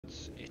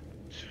That's it.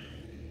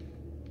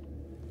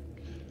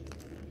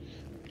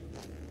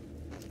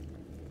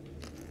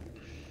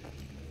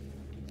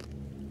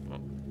 Oh.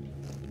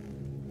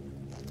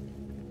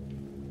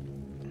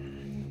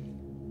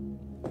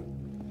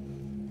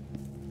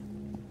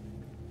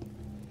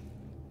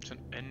 There's an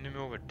enemy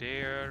over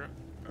there.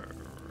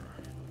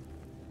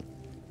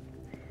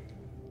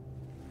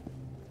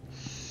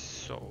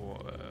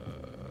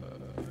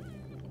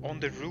 On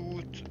the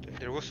route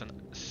there was a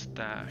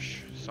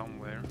stash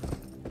somewhere.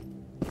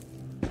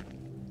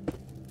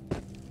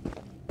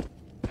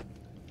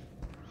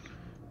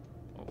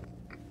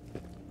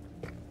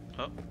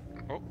 Oh.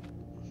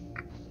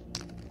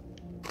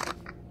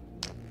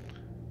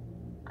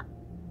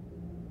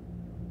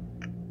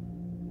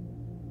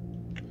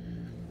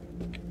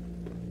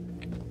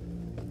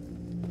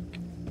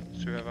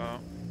 So we have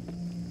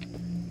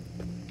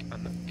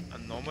an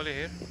anomaly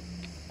here.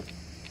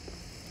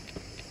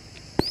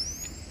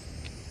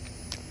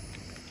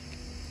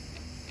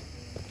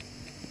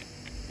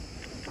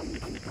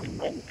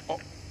 Oh.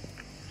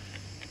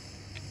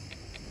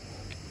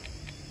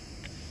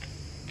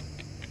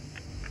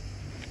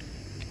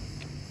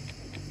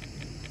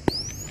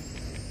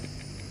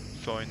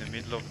 So in the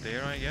middle of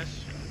there, I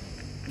guess.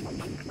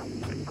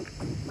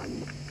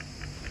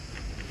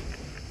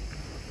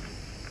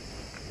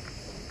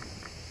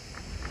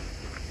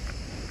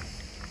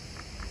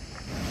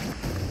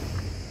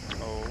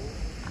 Oh.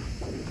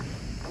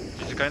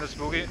 This is kind of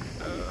spooky.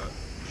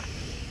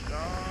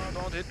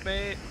 Don't hit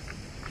me.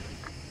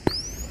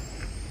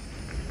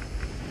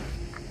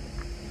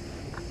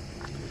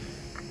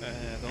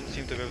 Don't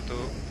seem to be able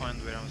to find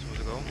where I'm supposed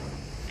to go.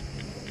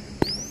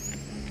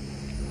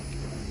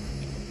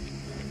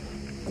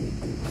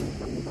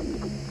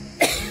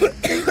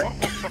 Oh,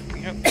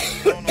 fucking hell.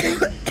 No.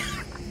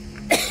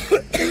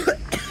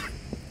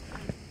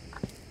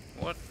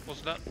 What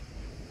was that?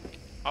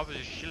 I was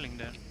just chilling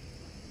there.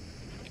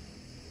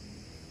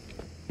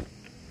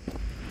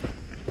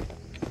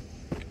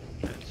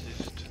 Let's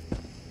just...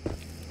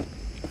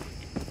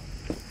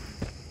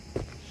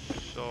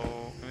 So...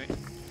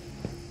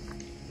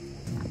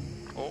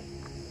 Oh,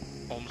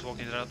 almost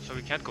walking into that, so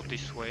we can't go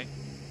this way.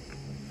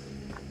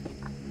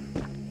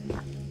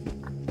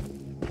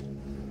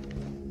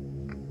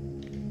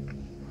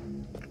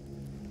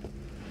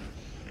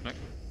 No.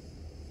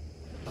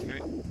 Okay.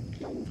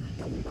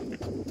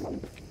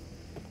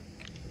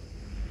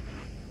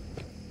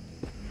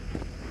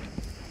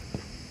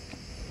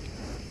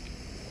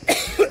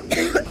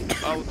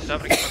 Oh, it's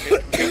happening.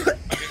 Okay.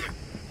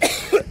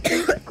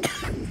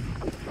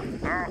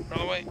 Ah, run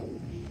away.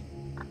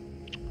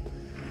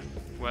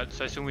 Well,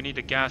 so I assume we need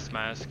a gas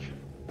mask.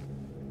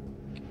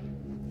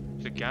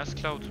 Is the gas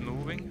cloud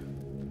moving?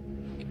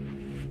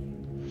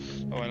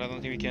 Oh well, I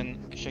don't think we can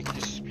check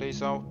this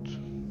place out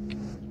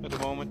at the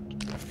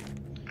moment.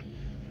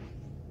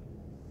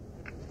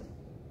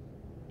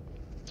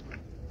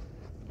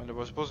 Well, there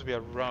was supposed to be a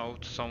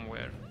route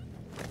somewhere.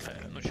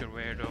 I'm not sure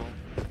where though.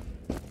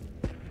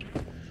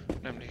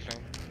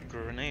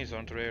 Grenades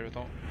aren't rare at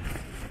all.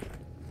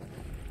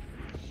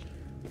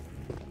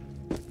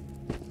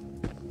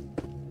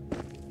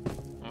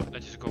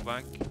 Let's just go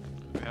back.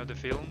 We have the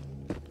film.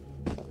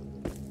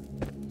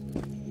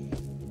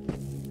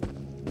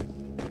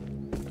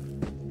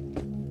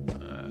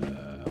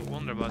 I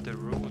wonder about the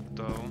route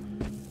though.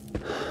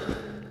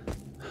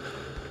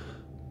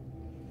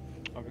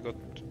 Oh, we got...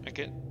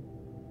 Okay.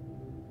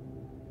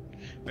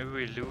 Maybe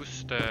we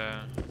lose the...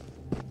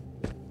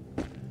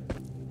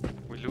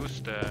 We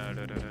lose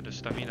the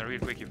stamina real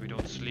quick if we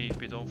don't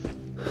sleep it off.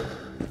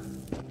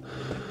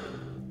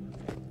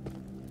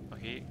 Oh,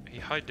 he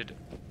hid it.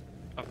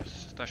 A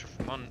stash of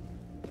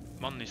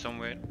money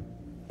somewhere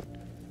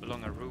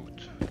along a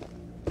route.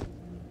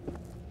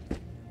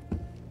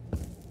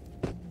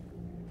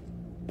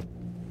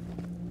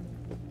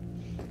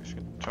 I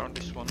should turn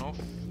this one off.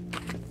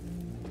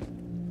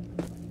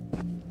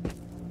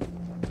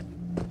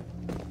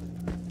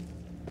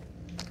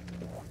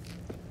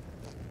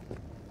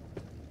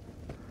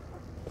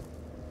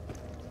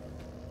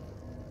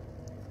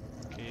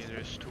 Okay,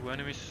 there's two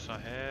enemies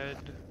ahead.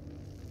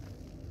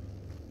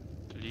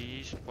 At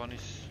least one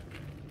is...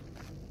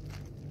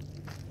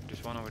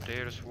 There's one over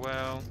there as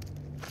well.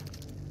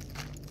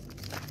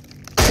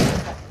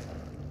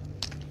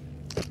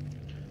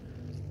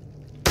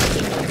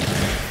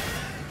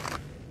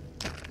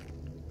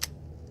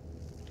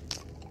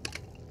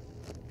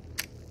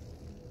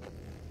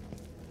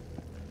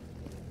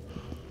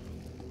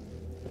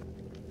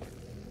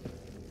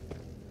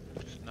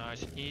 Just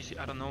nice and easy.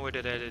 I don't know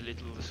whether that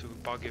little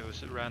buggy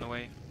was ran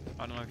away.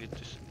 I don't know if it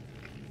just...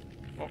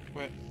 Oh,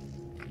 wait.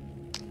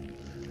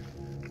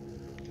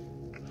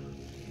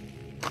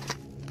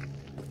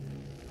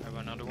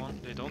 Another one.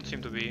 They don't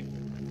seem to be...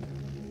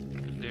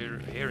 Their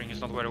hearing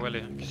is not very well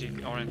because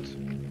they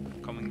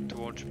aren't coming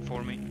towards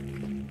for me.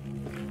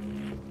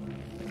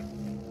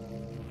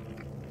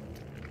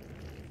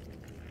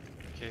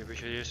 Okay, we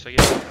should just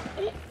again.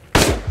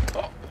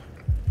 Oh!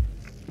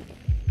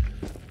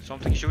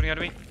 Something shooting at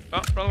me.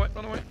 Oh, run away,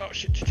 run away. Oh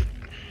shit, shit, shit.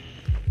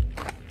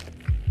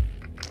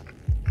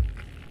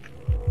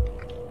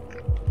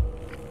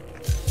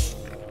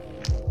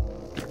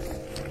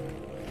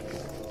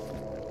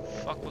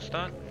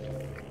 that?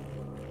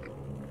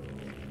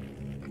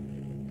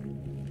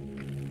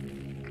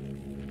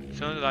 It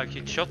sounded like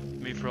he shot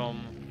me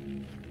from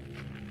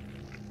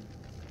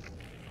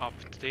up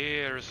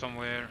there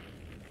somewhere.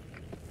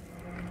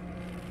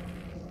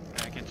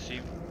 I can't see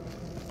him.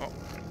 Oh.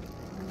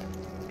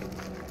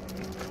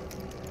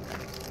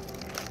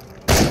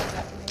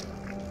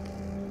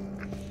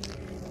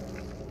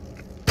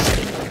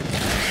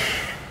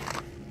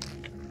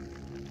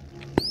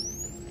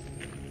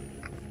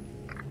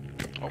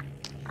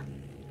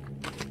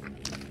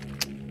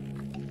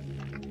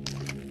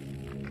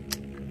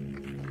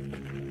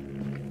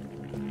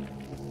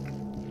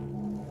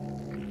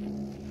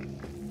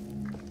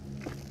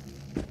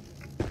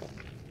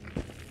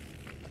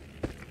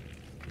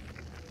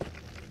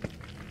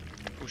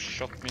 Who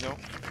shot me though?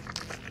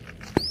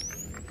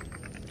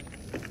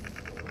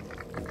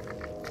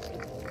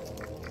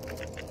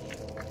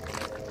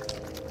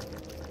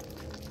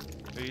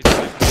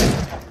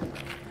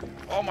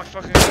 Oh my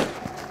fucking god.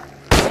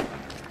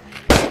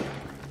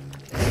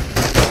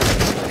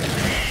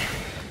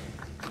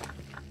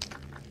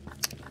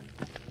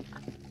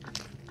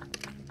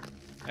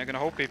 I'm gonna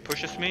hope he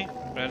pushes me,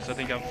 or else I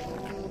think I'm...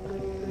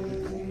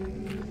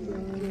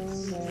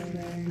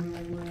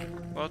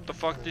 What the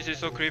fuck, this is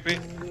so creepy.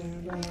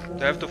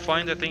 They have to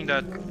find the thing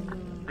that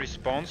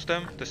respawns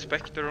them, the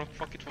Spectre, or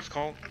fuck it was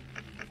called.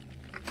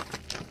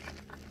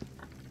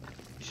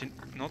 Is he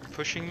not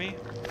pushing me?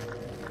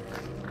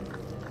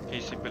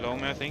 Is he below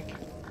me, I think?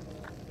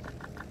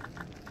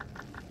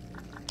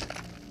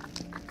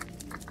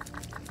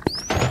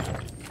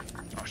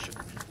 Oh shit.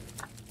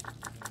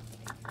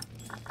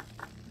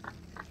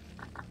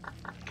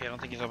 Okay, I don't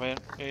think he's up here.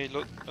 Hey,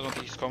 look, I don't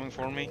think he's coming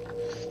for me.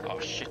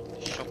 Oh shit,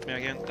 he shot me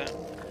again. Damn.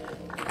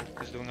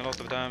 He's doing a lot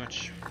of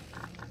damage.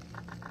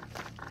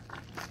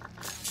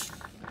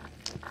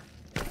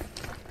 How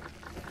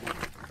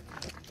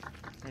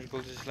many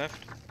bullets is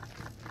left?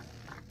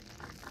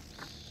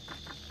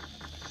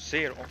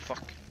 Zero. Oh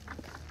fuck.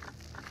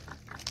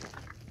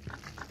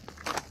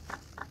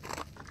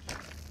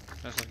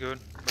 That's not good,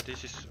 but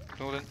this is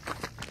loaded.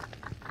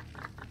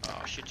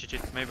 Oh shit, shit,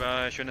 shit. Maybe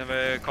I shouldn't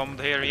have come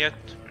here yet.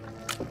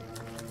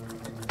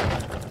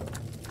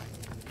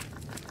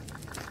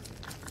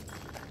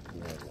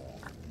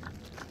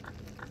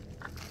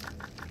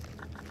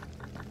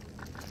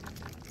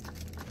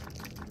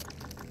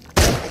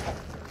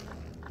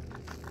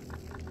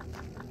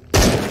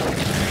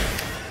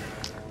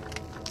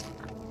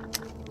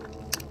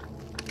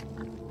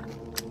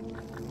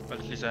 But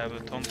at least I have a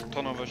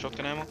ton of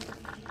shotgun ammo.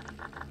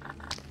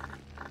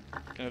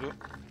 Can I do it?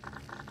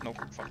 Nope,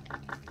 fuck.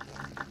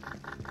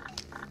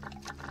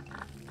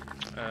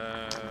 I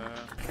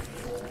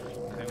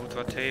go to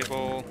a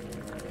table.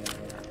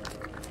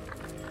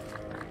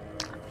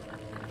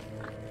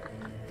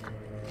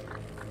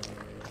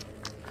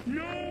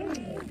 No,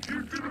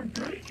 you're gonna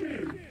break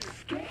it.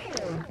 Stop.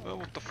 Oh,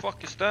 what the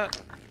fuck is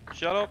that?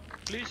 Shut up,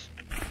 please.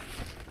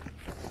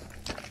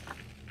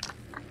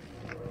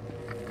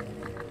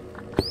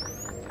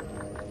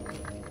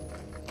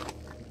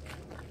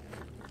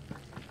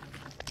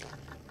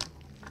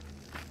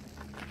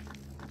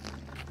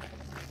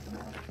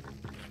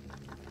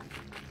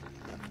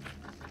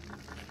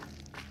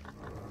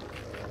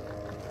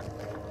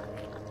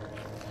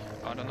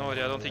 I don't know, I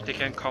don't think they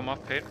can come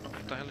up here.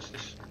 What the hell is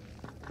this?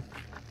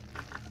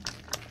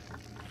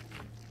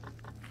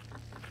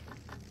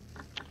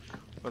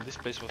 Well, this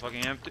place was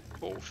fucking empty.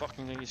 Oh,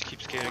 fucking thing, it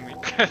keeps scaring me.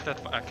 That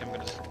fuck, I'm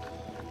gonna...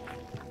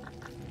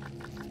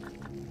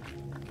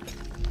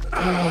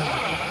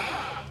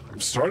 I'm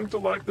starting to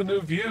like the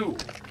new view.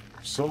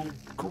 So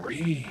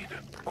green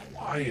and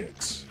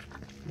quiet.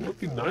 It would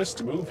be nice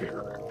to move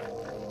here.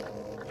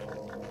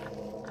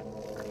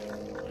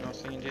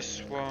 Nothing in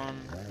this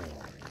one.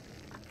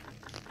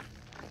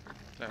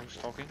 That was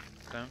talking.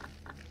 Damn.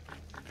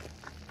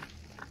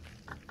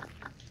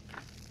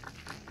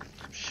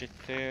 Some shit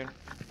there.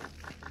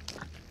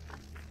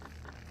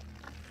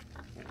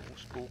 Oh,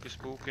 spooky,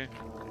 spooky.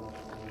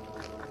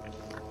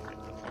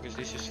 Fuck is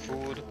this? Is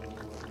food?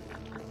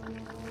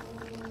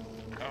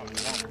 Oh,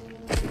 come on.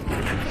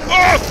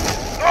 Oh!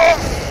 Oh!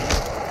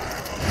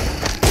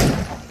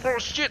 Oh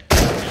shit!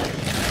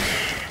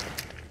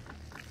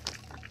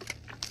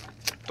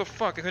 What the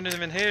fuck? I couldn't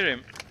even hear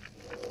him.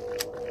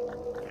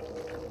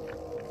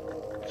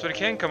 So they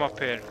can come up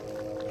here.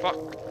 Fuck.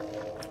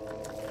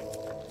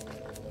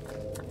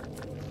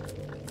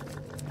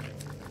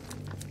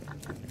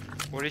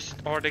 Or is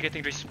it, are they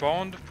getting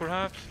respawned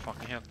perhaps?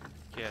 Fucking hell.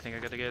 Yeah, I think I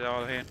gotta get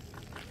out of here.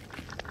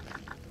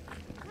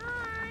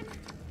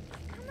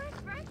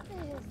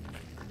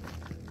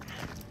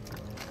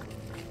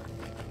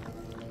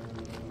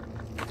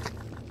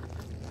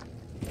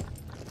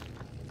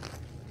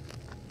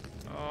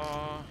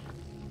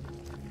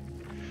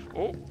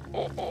 Oh,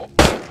 oh, oh.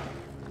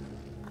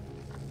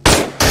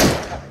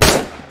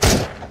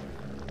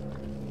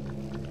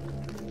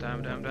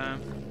 Damn, damn,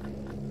 damn.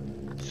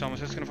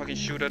 Someone's just gonna fucking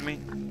shoot at me.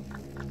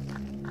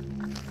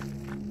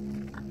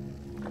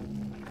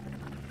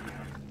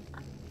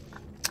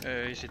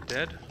 Is it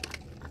dead?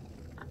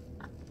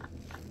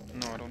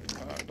 No, I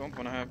don't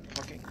wanna have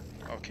fucking...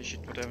 Okay, shit,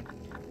 whatever.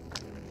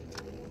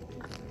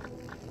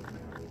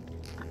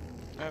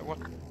 What?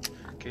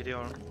 Okay, they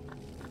are.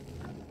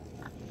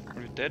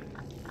 Are you dead?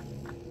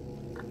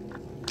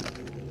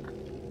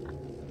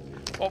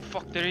 Oh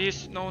fuck, there he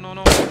is! No, no,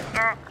 no!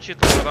 Ah! Shit,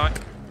 I'm gonna die.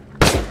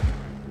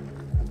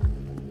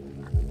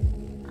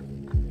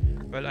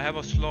 Well, I have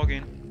a slug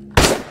in.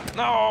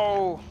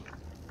 No!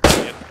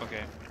 Shit,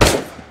 okay.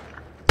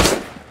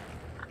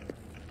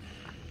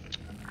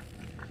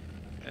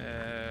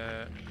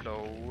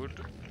 Load.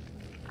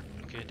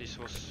 Okay, this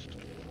was...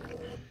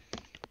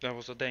 That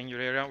was a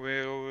danger area.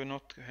 We're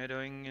not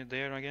heading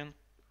there again.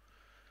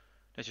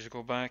 Let's just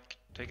go back,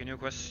 take a new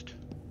quest.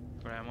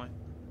 Where am I?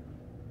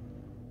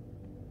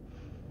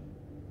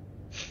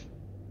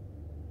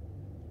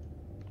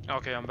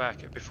 Okay, I'm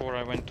back. Before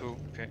I went to...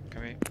 Okay,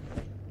 can we...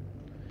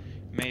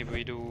 Maybe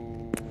we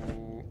do...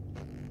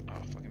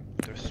 Oh, fucking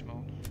dress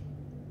mode.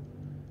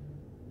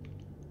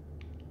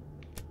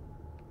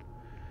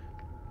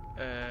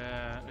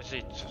 Let's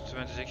see,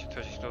 26,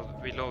 36 load.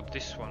 We load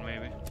this one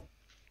maybe.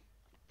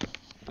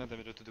 Then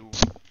we do to do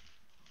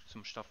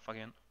some stuff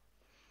again.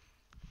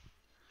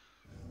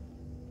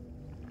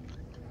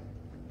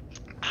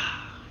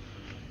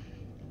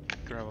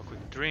 Grab a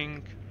quick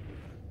drink.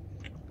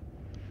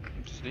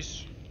 What's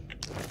this?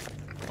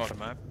 Oh, the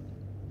map.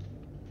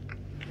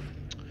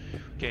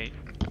 Okay.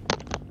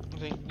 I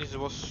think this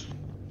was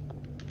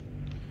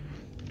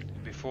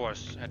before I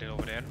headed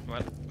over there.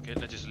 Well, okay,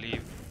 let's just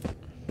leave.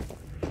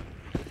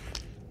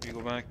 We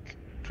go back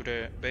to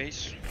the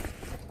base.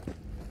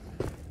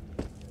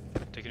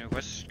 Take a new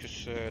quest,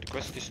 because the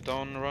quest is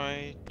done,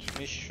 right?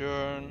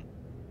 Mission.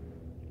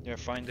 Yeah,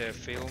 find the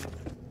film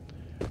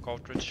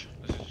cartridge.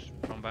 Let's just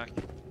run back.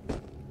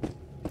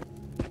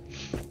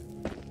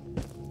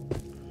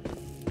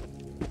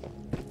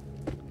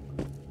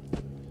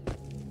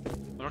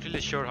 I'm not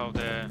really sure how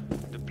the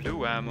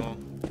blue ammo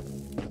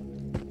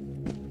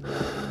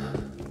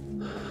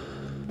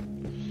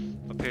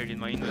appeared in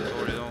my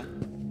inventory though.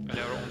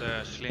 Eller on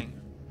the sling.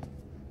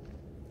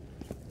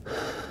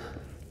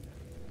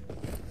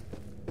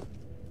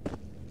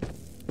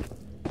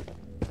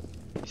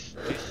 Is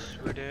this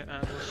where the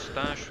ammo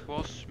stash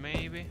was,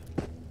 maybe?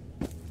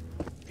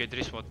 Okay, there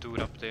is one dude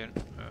up there.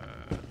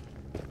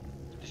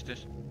 Is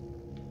this?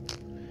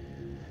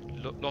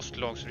 Lost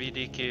logs,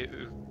 Ridike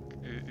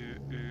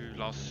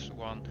last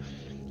one.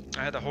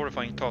 I had a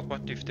horrifying thought.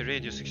 What if the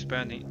radius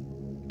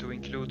expanding to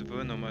include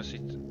Venom as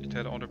it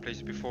had other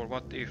places before?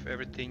 What if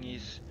everything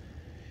is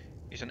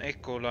an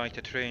echo like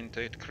the train,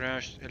 the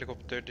crashed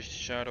helicopter, the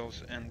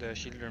shadows, and the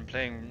children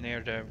playing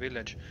near the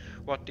village?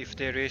 What if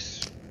there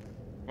is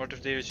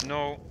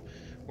no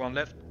one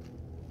left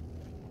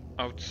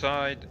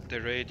outside the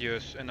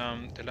radius and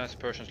I'm the last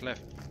person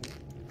left?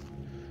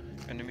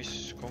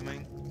 Enemies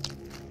coming.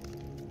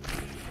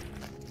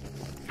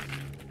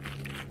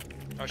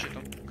 Oh shit,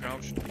 I'm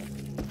crouched.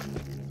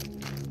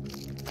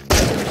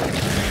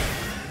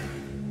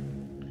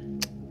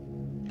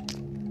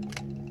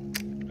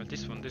 But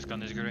this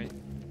gun is great. Did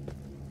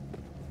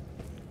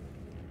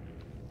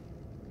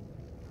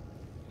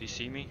he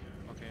see me?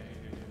 Okay,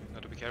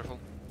 gotta be careful.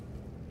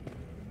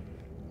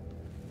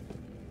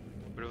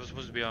 But it was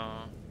supposed to be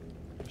a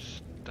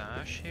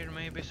stash here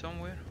maybe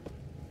somewhere.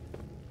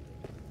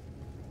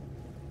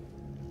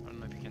 I don't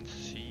know if you can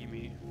see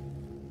me.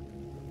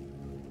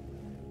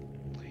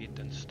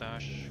 Hidden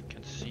stash,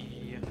 can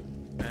see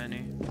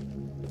any.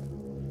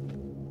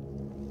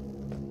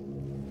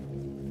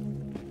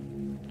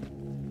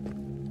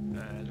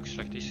 Looks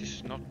like this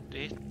is not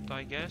it,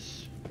 I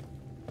guess.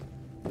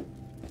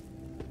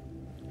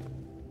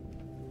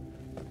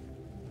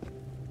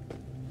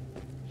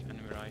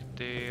 Enemy right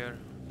there.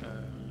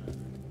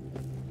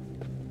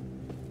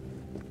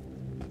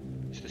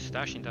 Is the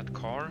stash in that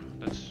car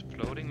that's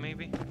floating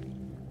maybe?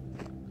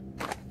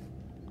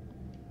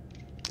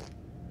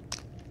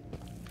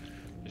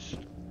 Just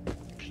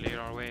clear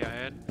our way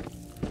ahead.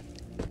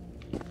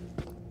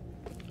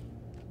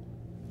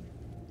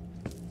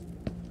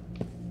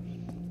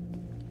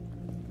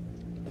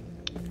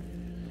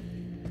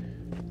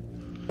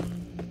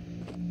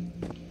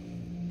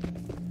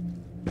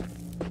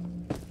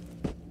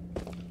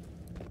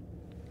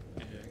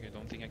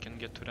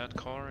 Get to that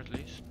car at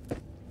least.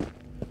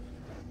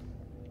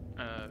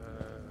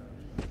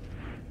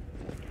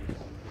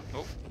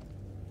 Oh,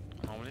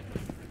 anomaly.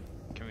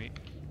 Can we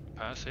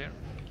pass here?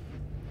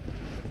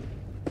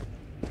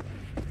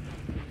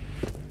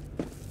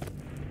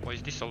 Why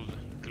is this all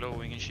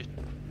glowing and shit?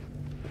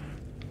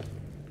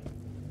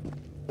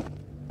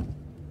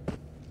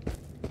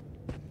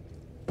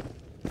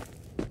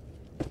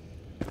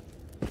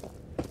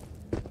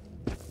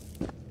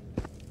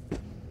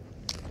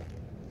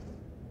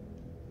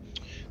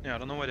 Yeah, I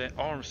don't know why the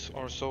arms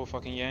are so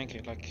fucking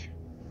yanky, like...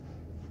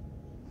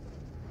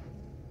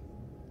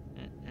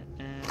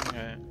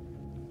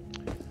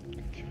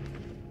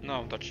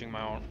 Now I'm touching my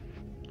arm.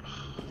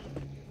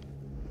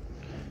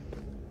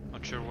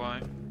 Not sure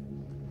why.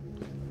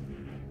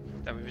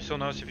 That would be so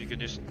nice if you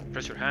could just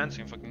press your hands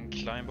and fucking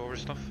climb over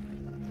stuff.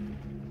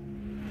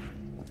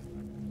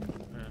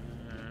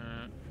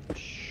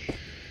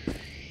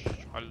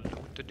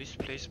 looted this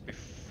place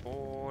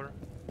before.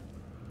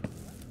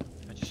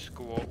 I just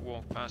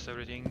walk past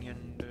everything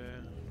and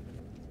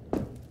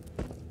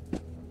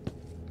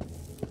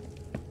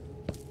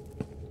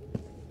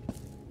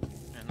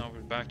now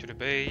we're back to the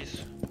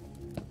base.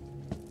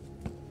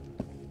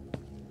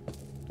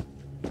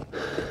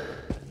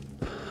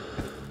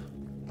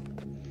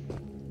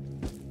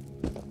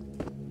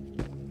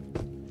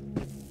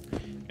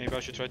 Maybe I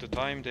should try to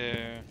time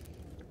the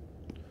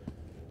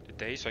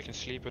day so I can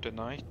sleep at the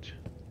night.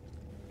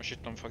 Oh shit,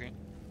 I'm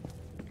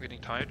getting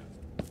tired.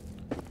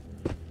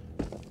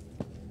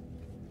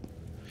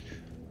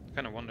 I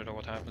kinda wonder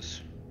what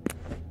happens.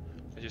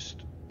 Let's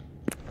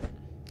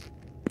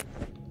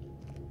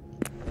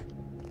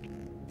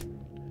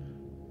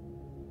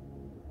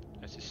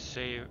just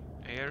save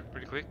here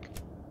really quick.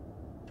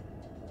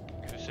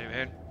 Save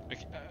here.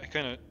 I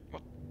kinda...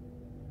 what?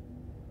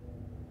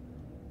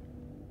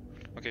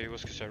 Okay, it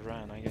was because I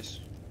ran, I guess.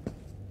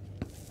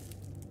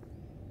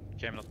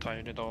 Okay, I'm not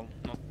tired at all.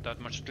 Not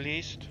that much at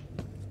least.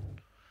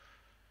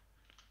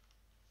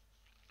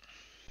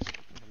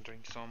 I'll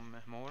drink some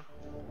more.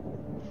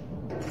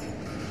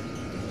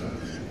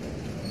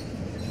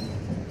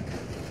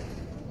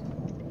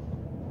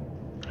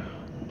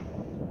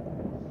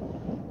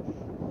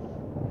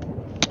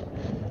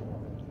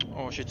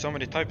 Oh shit,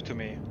 somebody typed to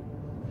me.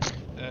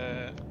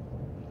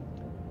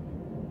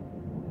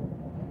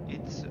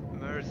 It's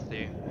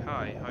Mercy.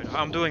 Hi.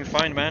 I'm doing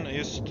fine, man. I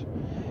just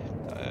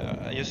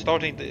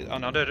starting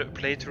another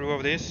playthrough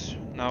of this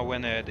now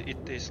when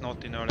it is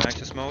not in early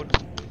access mode.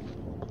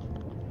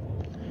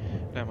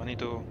 Damn, I need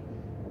to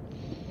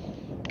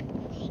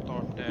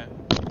start the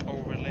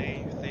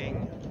overlay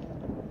thing.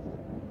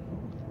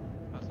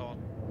 I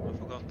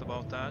forgot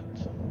about that.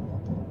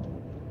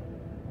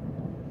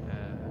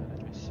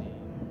 Let me see.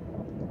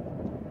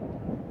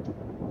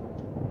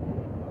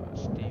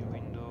 Steam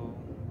window,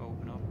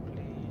 open up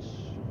please.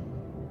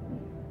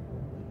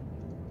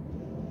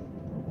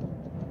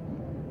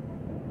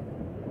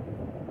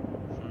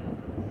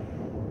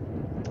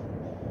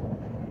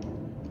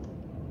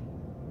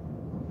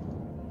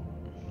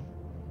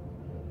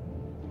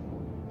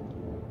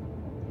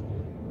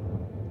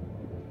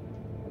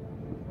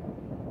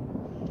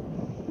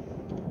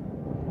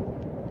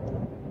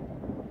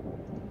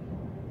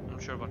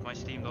 Sure, but my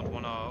Steam don't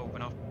wanna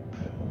open up.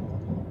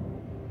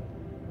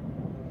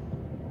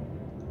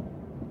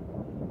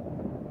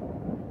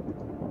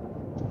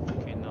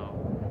 Okay, now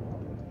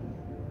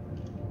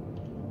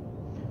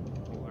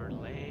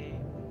overlay.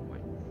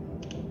 Wait.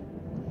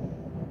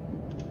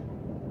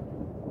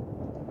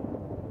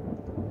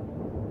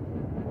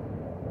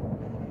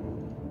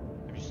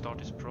 Let me start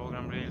this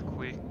program real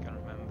quick. I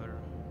remember.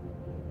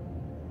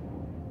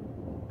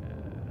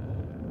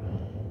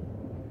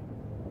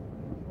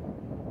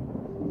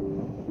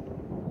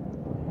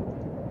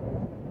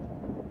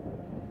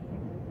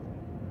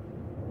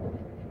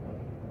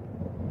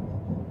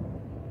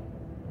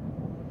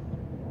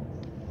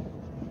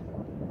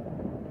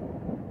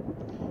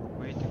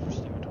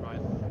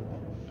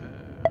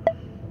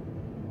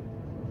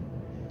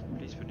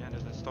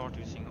 Start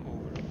using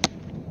over.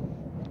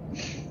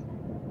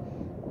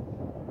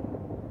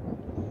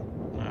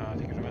 I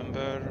think I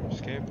remember.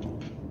 Escape.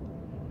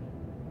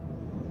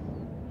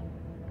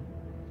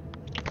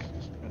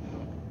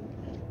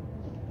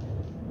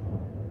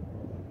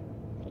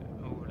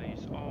 The overlay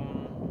is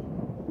on.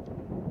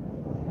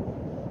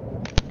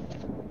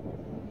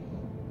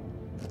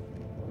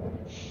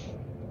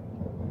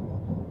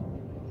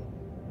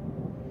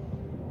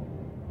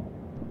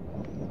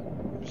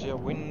 See a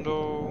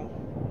window.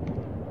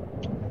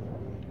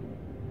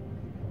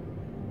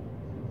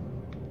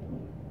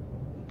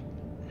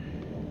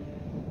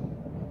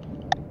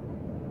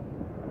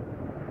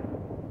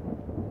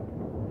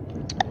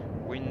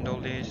 Window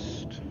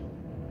list.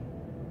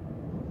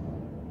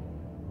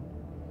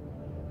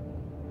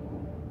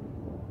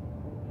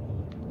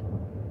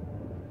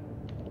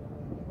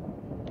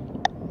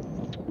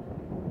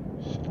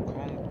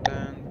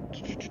 Content.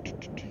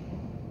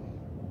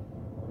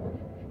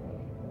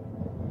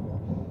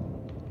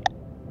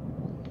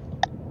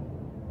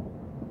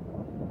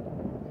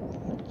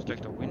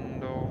 Select a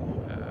window.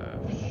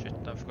 Shit,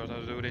 I forgot how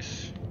to do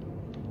this.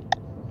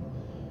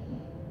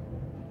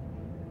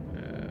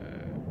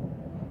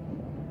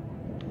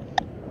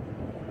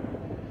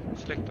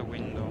 Select a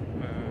window.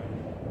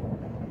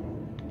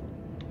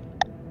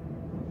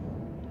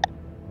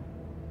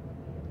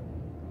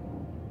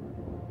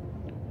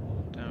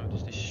 Damn, what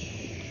is this?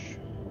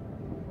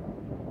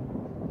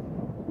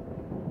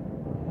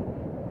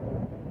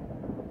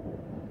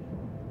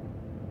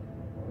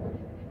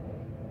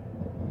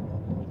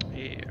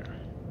 Here.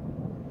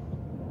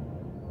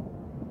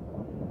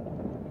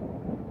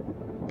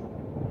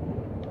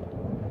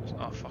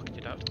 Oh fuck,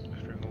 did that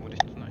remove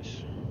it?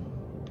 Nice.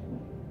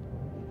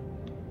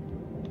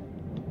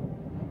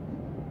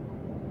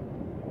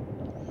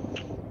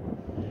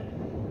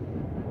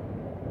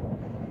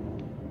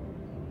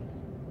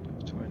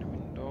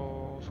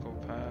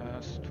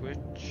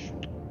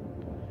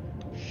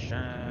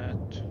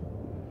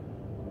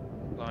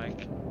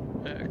 like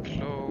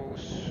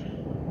close.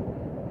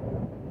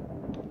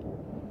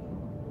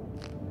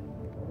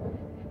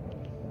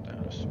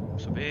 That's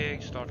so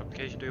big. Start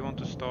application. Do you want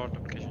to start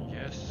application?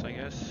 Yes, I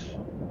guess.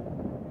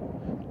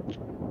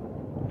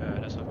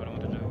 That's not what I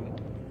want to do.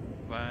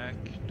 Back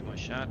to my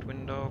chat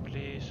window,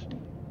 please.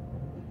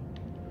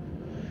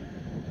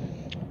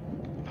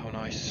 How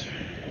nice.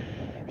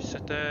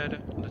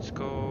 Resetted. Let's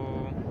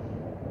go.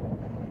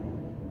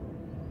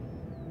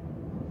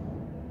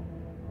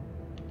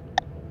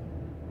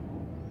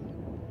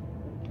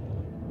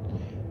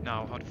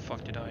 Now, how the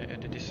fuck did I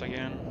edit this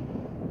again?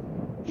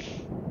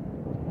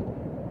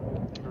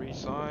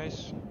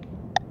 Resize.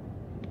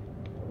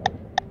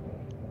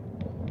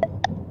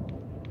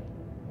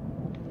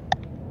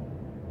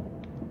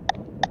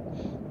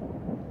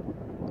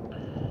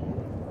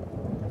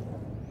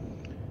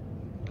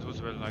 This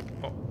was well like,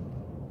 oh.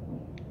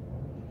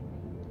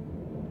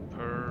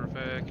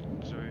 Perfect.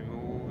 So we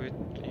move it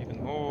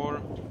even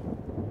more.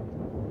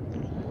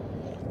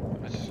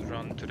 Let's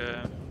run to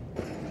the...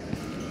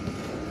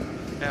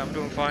 Yeah, I'm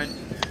doing fine.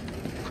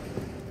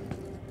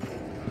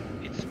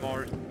 It's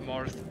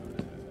Marth.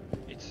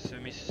 It's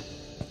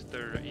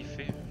Mr.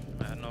 Iffy.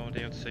 I have no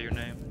idea how to say your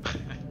name.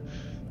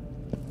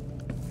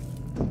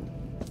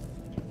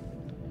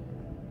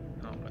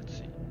 Now let's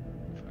see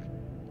if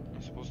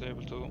I'm supposed to be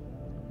able to.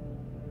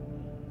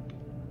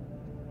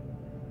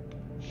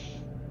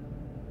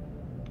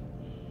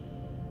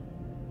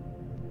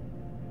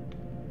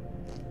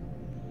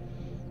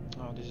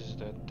 Oh, this is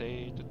the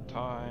date, the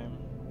time,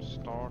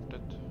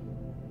 started.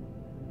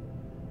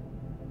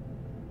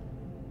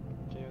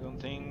 Okay, I don't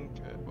think.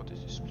 What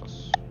is this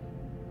plus?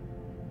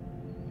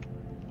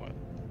 Well,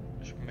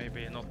 I should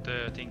maybe not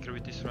tinker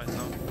with this right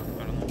now.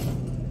 I don't know.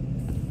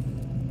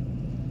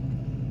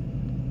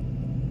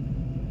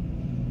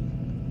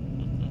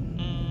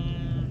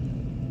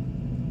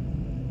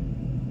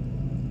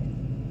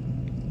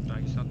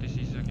 Like, it's not this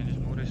easy. I can just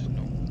move this.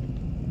 No.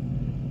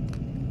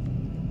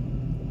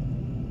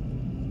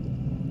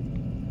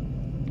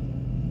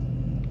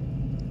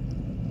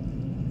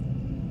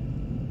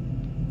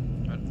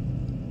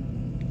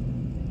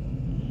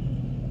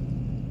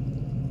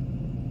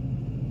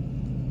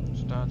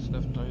 That's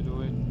definitely how you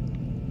do it.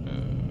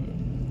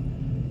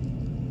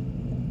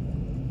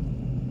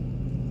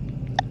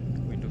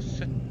 Windows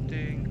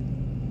setting.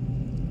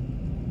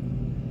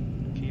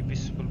 Key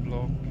visible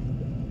block.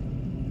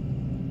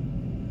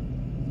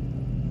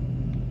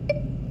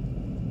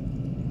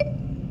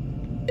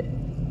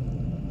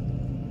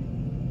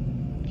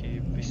 Key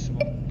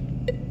visible.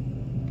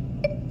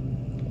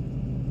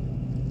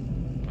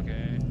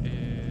 Okay,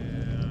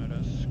 yeah,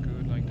 that's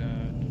good like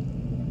that.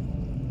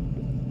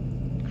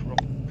 Crop.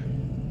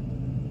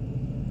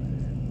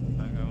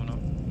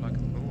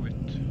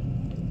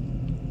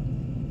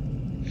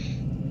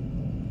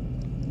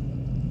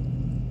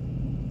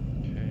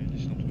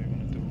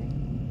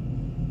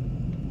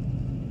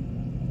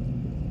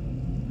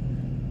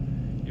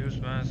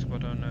 Mask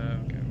button,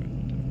 okay,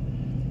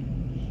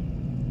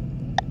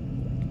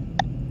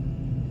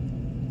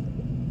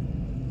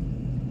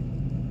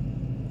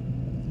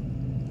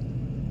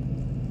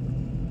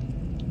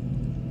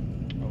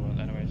 oh well,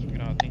 anyways, we're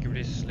gonna think of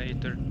this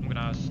later. I'm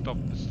gonna stop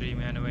the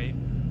stream anyway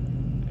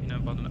in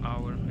about an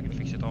hour. I can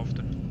fix it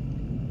after.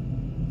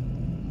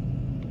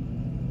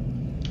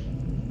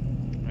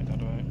 Right, how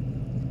do I?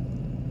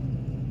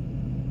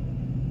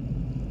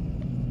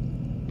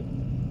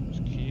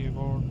 Just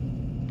keyboard.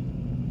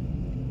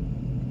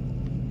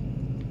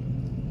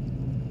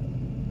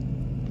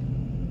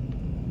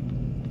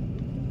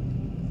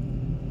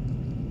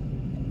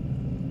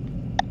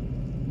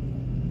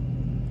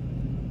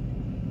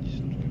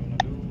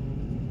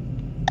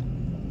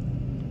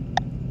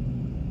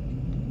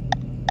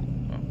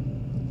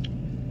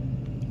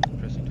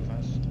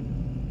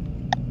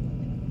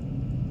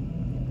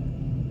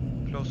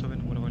 Close oven,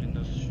 whatever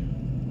Windows.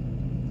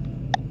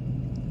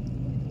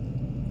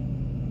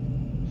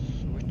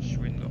 Switch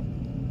window.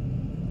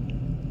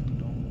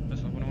 No,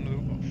 that's not what I want to do.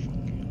 Oh fuck.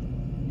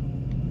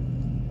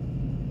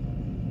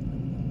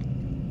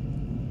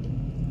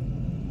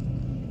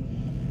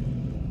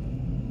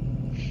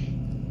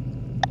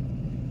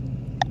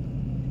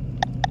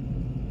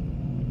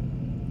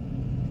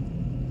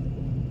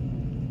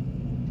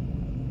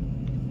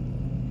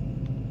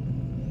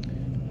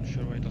 I'm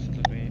sure why it doesn't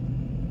let me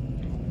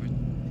move it.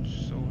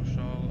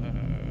 Social.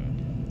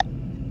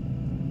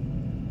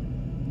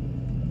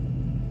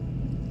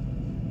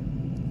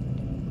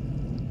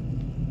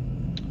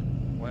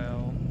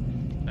 Well,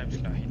 I'm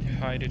just gonna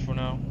hide it for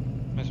now.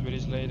 Mess with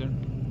this later.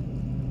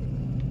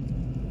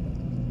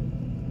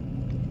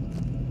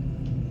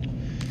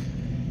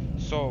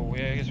 So,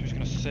 yeah, I guess we're just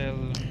gonna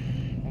sell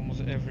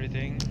almost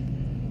everything.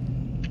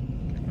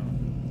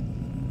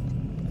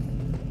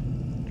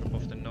 Drop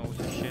off the notes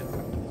and shit.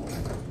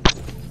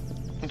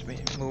 Let me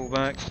move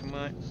back to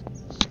my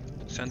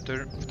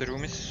center of the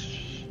room is.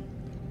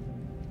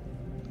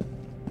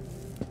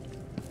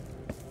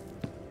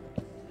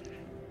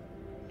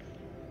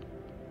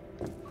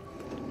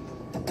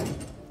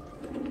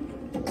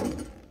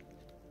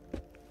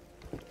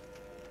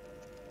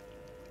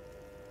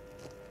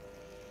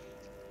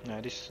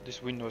 Yeah,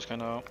 this window is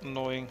kind of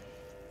annoying.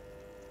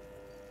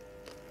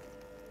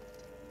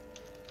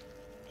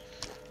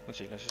 Let's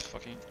see, let's just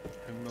fucking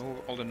remove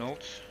all the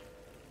notes.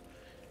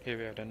 Here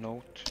we have the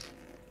note.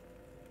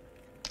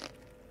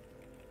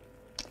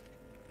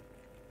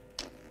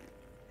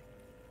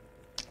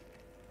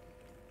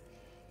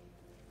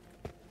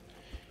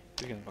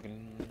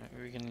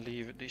 We can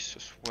leave this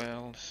as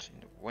well. It's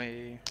in the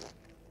way.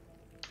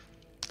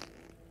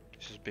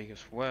 This is big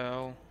as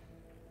well.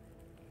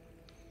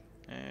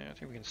 I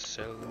think we can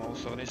sell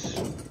most of this.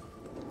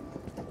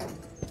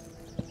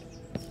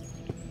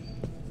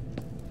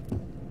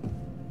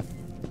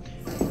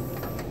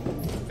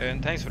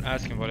 And thanks for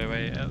asking, by the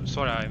way.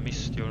 Sorry I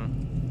missed your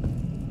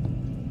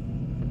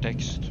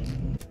text.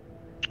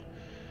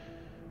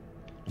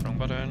 Wrong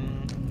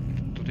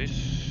button. Do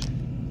this.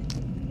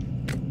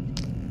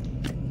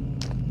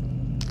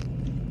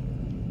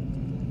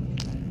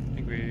 I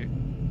think we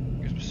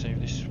just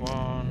save this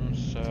one.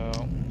 So.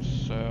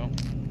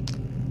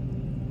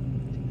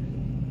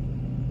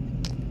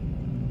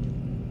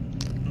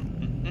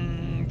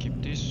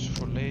 Keep this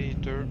for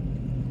later.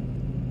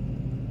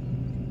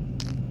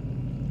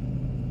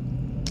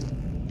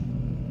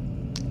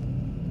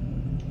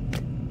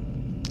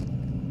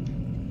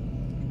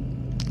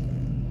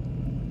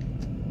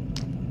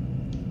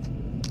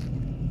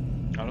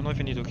 I don't know if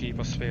you need to keep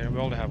a spare. We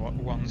only have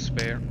one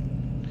spare.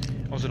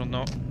 Also don't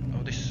know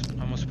how this.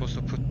 How am I supposed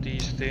to put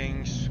these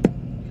things?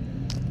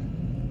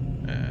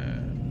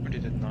 Where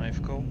did the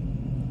knife go?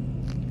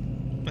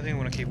 I think I'm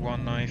gonna keep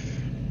one knife.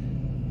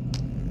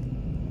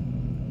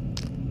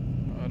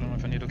 I don't know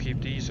if I need to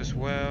keep these as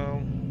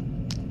well.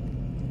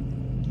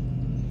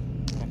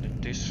 I'll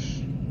need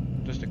this.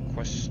 That's the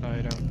quest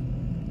item.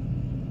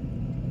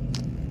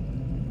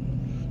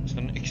 It's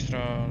an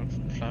extra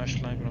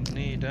flashlight. We don't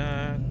need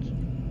that.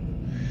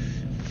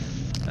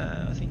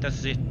 I think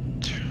that's it.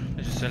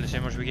 Let's just sell the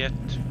same as we get.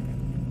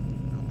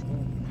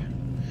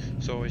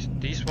 So is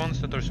these ones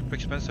that are super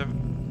expensive?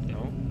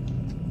 No.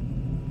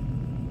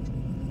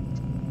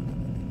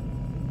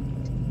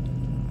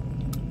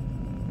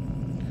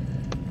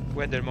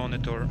 Weather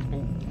monitor.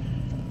 Oh,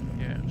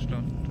 yeah, it's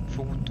not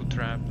photo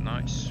trap.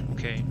 Nice.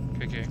 Okay.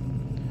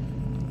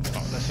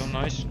 Oh, that's so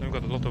nice. We've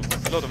got a lot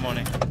of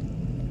money.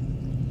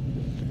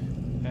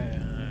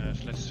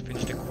 So let's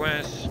finish the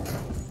quest.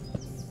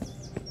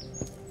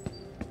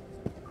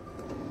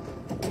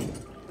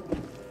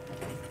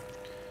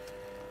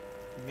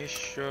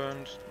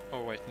 Missions.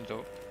 Oh wait, need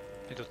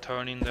to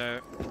turn in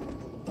the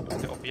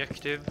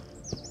objective.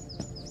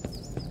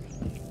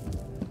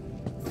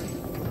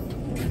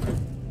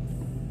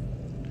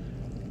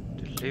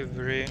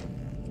 Delivery.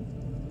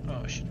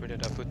 Oh shit, where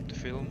did I put the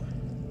film?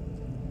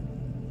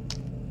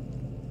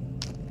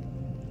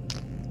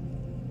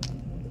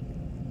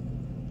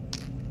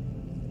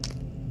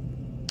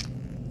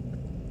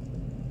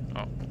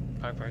 Oh,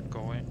 backpack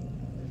going.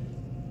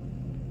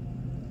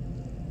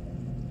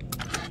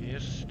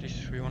 Yes,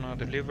 this we wanna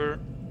deliver.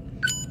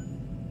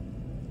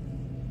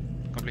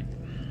 Complete.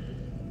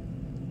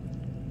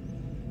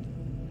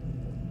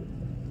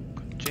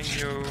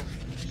 Continue.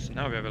 So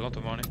now we have a lot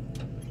of money.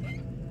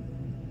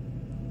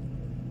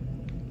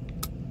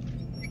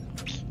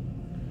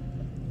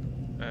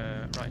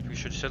 Right, we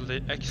should sell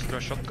the extra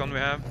shotgun we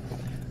have.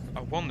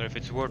 I wonder if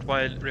it's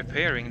worthwhile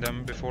repairing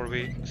them before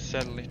we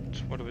sell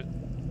it. What do we?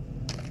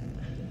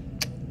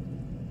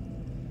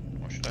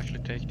 I should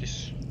actually take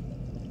this.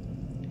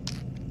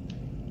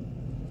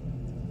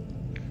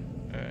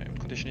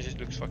 Condition it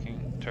looks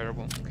fucking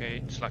terrible.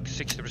 Okay, it's like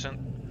 60%.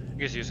 I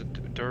guess use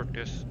it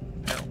dirty as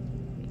hell.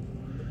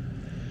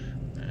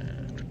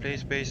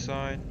 Replace base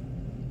side.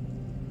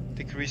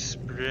 Decrease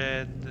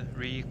spread.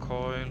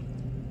 Recoil.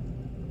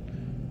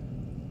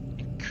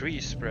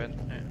 Increase spread.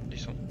 Yeah,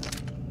 this one.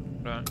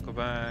 Right, go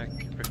back.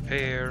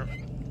 Repair.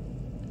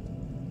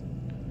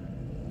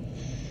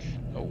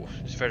 Oh,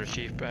 it's very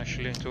cheap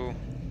actually to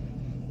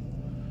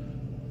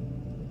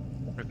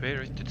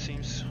repair it, it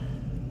seems.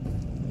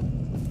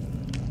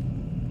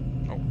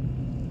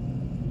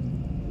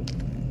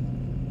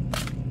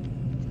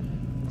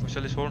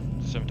 Sell this for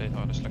 78.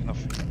 Oh, that's like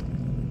nothing.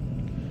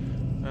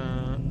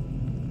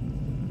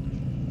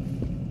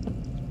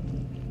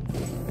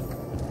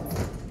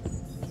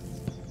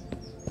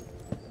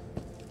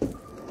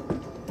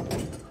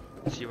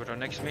 Let's see what our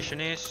next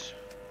mission is.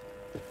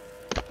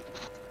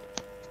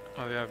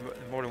 Oh, we have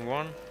more than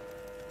one.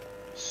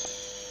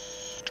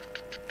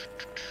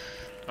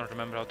 I don't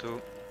remember how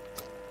to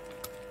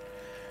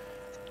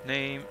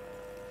name.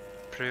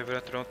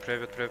 Private,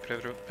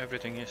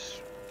 everything is.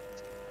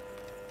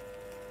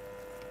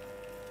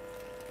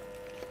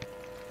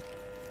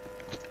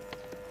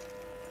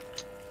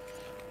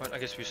 Well, I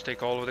guess we just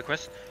take all of the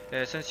quests.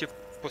 Since you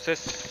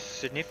possess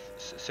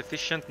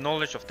sufficient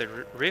knowledge of the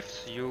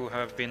rifts, you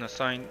have been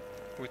assigned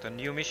with a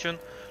new mission.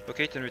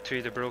 Locate and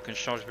retrieve the broken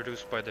shards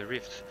produced by the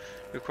rifts.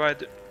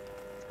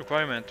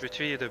 Requirement: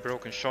 retrieve the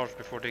broken shards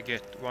before they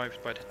get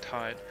wiped by the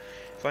tide.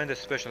 Find the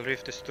special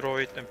rift,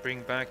 destroy it, and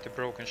bring back the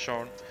broken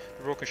shard.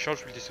 The broken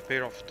shards will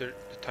disappear after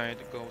the tide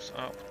goes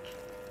out.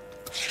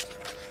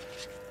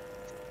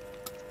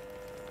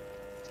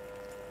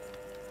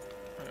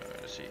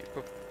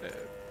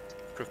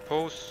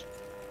 Propose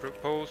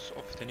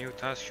of the new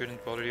task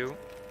shouldn't bother you.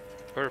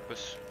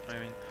 Purpose. I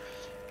mean,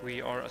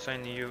 we are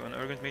assigning you an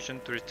urgent mission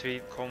to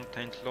retrieve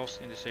content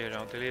lost in this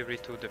area. Deliver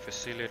it to the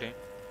facility.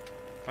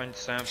 Find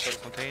sample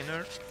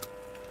container.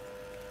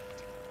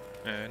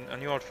 A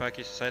new artifact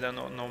is inside an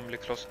anomaly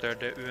cluster.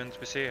 The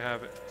UNSPC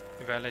have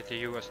evaluated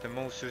you as the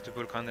most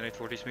suitable candidate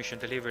for this mission.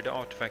 Deliver the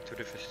artifact to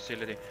the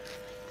facility.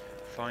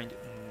 Find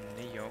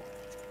Neo.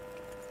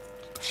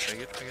 Take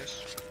it, I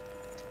guess.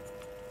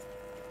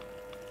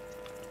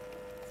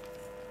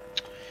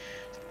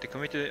 The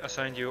committee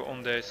assigned you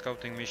on the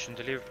scouting mission.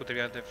 Deliver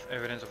photographic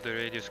evidence of the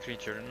radius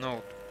creature.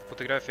 Note: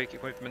 photographic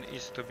equipment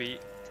is to be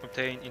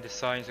obtained in the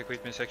science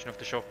equipment section of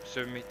the shop.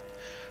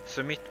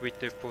 Submit with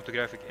the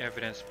photographic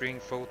evidence. Bring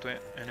photo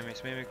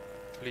enemies, mimic,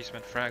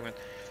 policeman, fragment.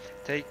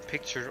 Take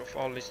picture of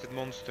all listed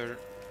monster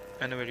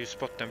anywhere you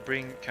spot them.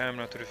 Bring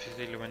camera to the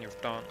facility when you're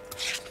done.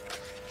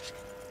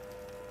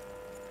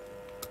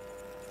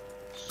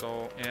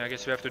 So yeah, I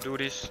guess we have to do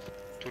this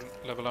to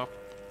level up,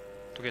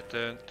 to get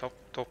the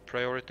top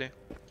priority.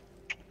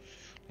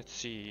 Let's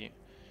see.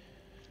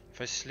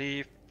 If I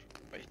sleep,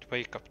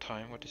 wake up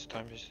time. What is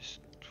time? Is this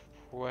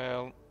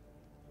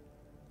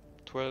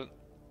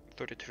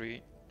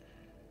 12:33.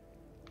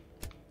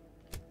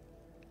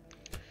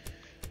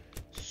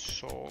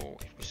 So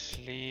if we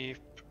sleep,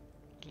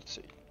 let's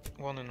see,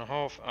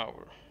 1.5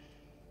 hours.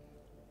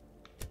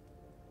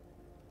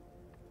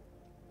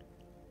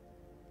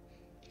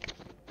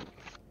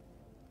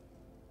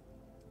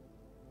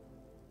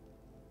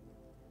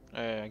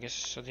 I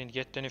guess I didn't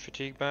get any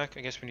fatigue back.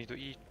 I guess we need to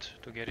eat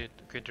to get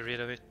rid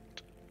of it.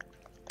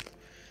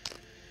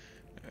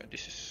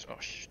 This is, oh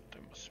shit,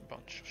 there was a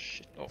bunch of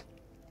shit. Oh,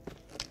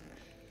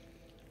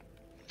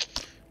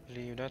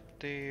 leave that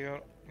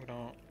there.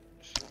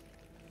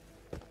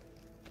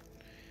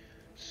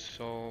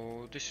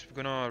 So this is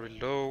gonna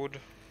reload.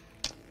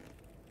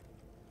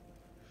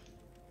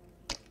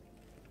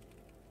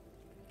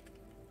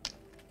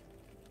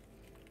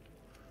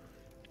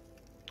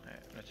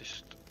 Let's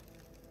just,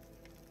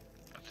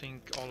 I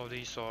think all of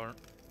these are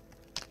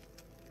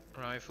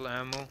rifle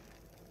ammo.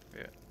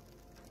 Yeah.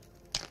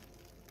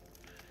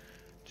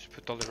 Just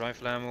put all the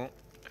rifle ammo.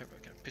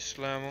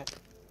 Pistol ammo.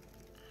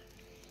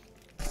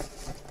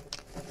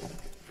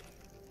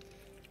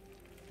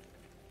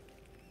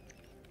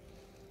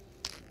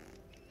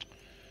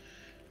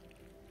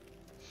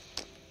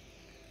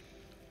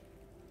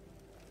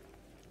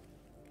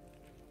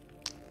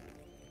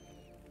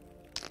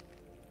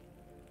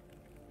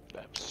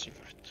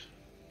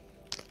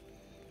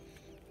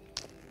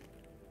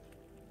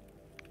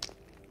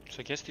 So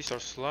I guess these are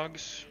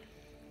slugs.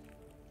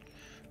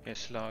 Yeah,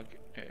 slug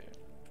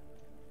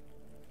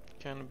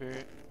can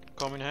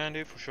come in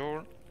handy for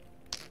sure.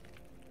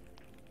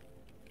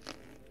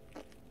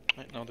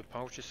 Right now the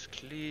pouch is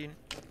clean.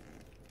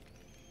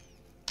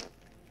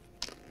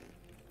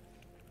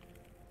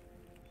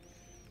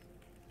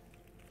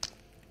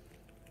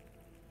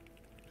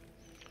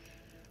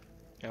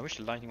 Yeah, I wish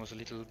the lighting was a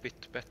little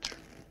bit better.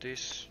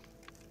 This,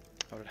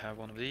 I will have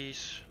one of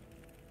these.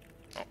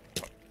 Oh.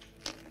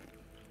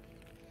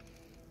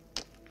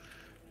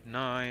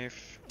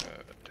 Knife,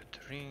 the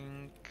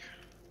drink.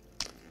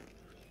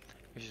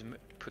 We just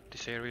put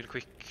this here real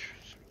quick.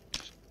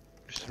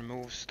 Just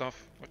remove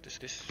stuff. What is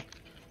this?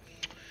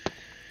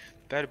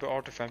 Valuable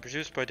artifact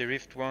produced by the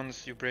Rift.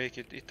 Once you break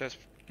it, it has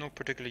no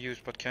particular use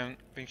but can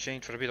be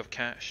exchanged for a bit of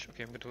cash.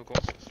 Okay, I'm going to go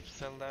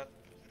sell that.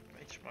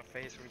 Itch my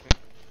face real quick.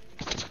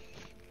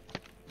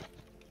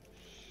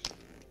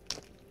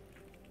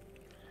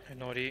 Hey,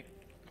 naughty.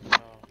 A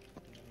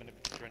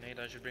grenade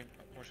I should bring.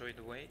 I'll show you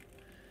the way.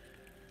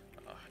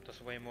 It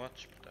doesn't weigh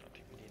much, but I don't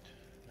think we need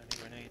many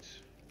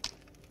grenades.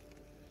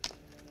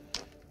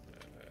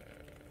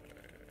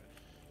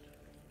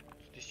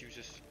 This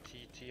uses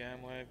TT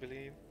ammo, I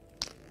believe.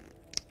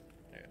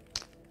 Yeah.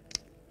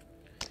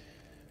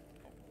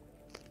 Oh,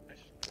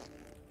 nice.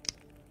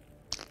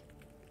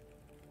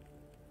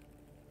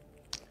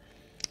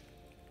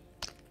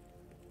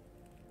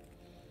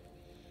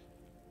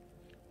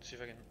 Let's see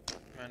if I can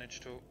manage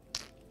to.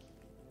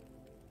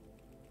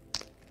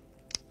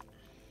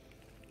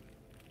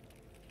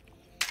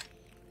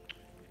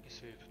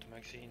 We put the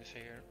magazines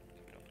here.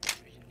 We don't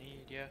really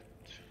need yet.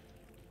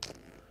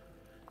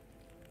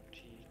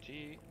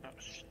 TT. Oh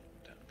shit,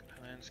 the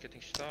hand's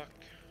getting stuck.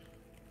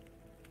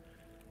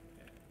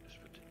 Yeah, just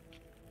put it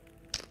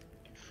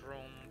in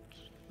front.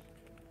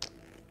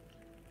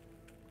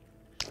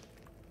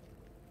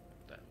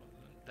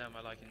 Damn,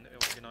 I like in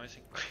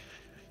organizing.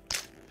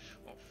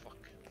 Oh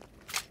fuck.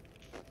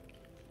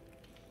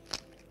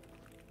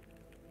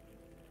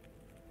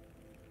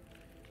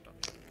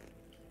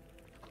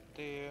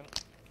 There.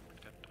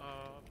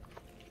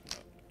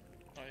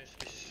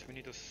 Nice. We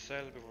need to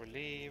sell before we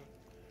leave.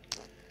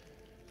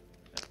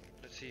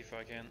 Let's see if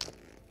I get.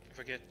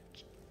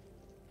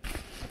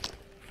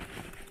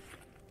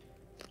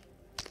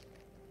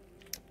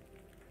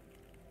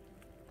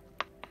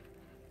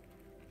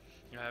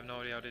 I have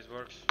no idea how this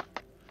works.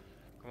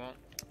 Come on.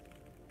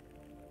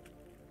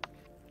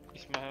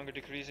 Is my hunger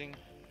decreasing?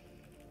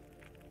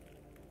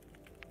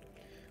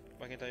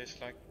 Why can't I just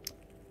like...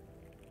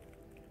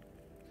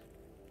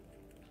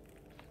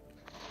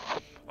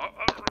 I'm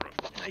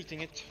hating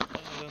it.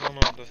 I don't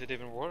know, does it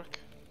even work?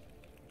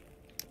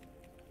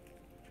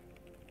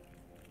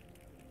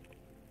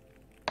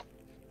 I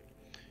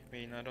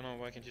mean, I don't know,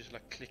 why can't you just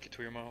like click it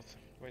to your mouth?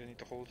 Why do you need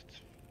to hold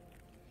it?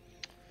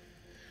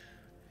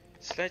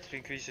 Slightly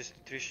increases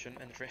nutrition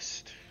and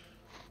rest.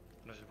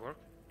 Does it work?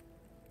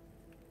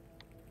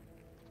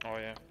 Oh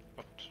yeah,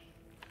 but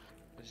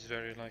it's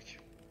very like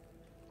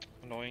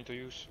annoying to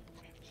use.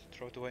 Just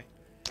throw it away.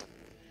 I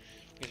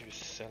guess we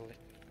sell it.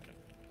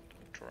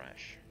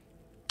 Trash.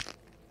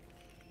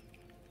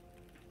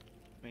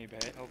 Maybe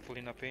helpful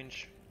in a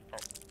pinch.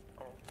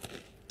 Oh.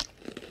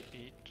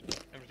 Eat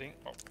everything.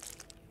 Oh.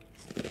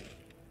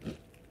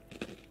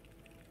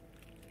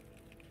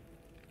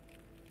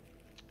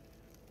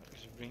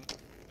 Let's bring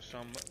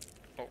some.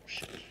 Oh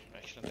shit! I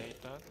accidentally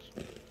ate that.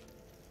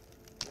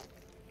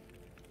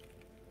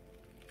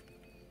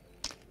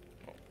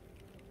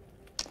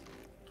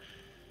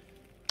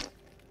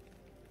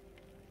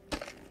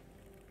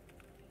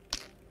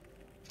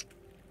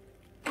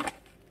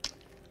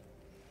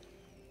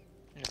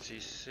 Let's see,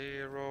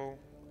 0,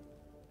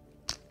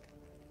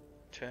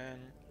 10.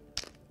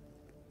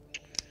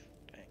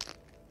 Dang.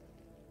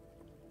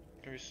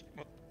 There is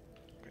what?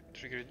 Okay,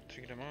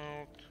 trigger them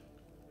out.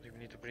 What do we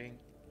need to bring?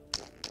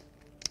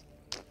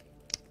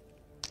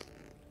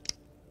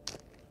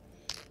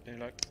 Then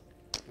like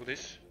do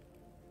this?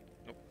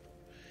 Nope.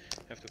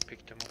 Have to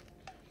pick them up.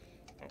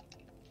 Oh.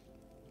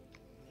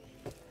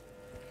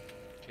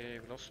 Okay,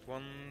 we lost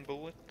one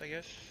bullet, I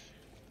guess.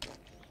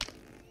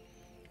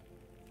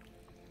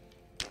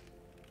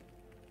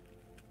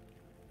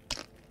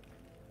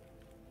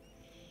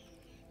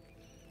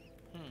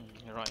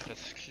 Right,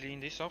 let's clean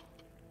this up.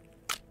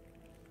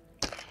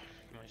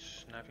 My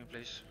snapping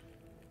place.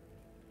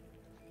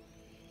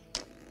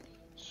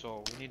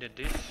 So we needed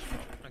this.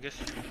 I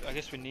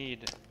guess we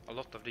need a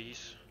lot of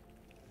these.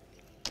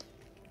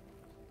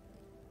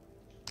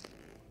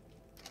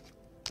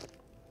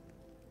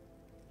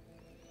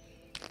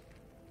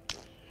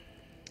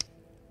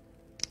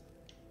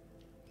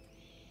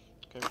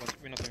 Okay, but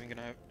we're not even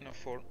gonna have enough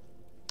for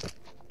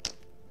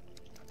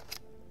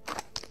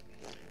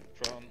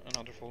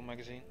another full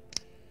magazine.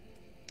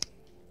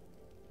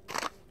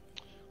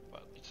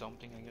 But it's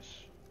something, I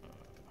guess.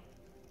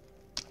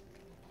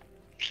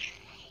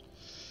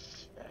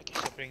 Yeah, I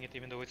guess I'll bring it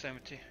even though it's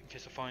empty, in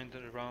case I find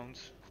the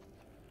rounds.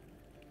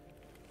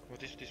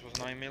 What is this? Was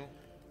 9mm?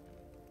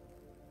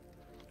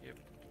 Yep.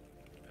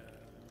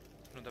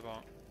 Det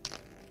var...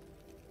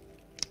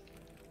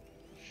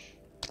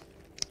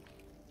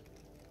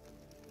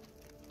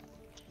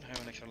 I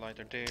have an extra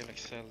lighter there,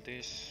 let's sell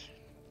this.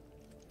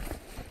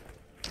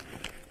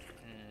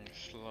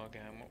 Slug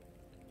ammo.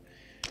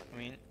 I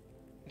mean,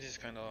 this is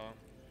kind of...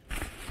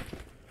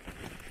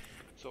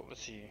 So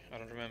let's see, I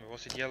don't remember,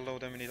 was it yellow?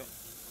 Then we need...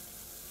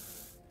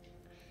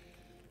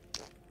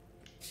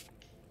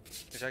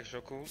 It's actually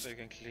so cool that you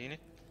can clean it.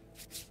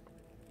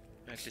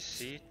 You actually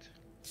see it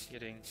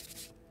getting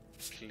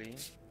clean.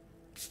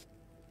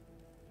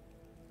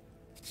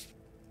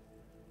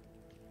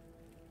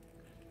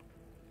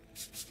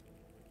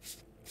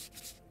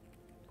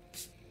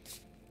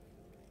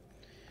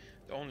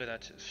 The only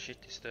that shit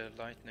is the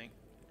lightning.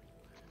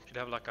 Should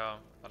have like a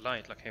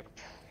light like here.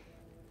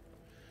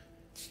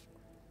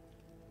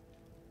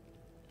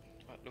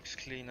 That looks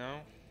clean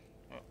now.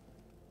 Oh.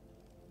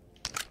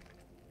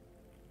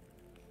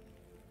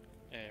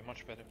 Yeah,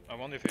 much better. I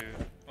wonder if you...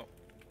 Oh,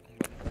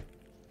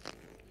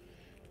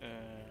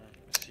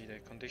 let's see the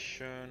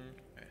condition.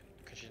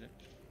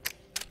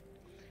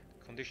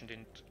 Condition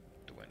didn't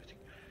do anything.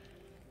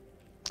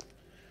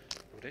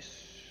 Do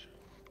this.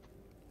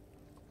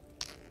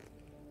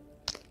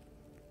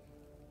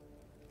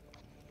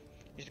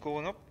 Is it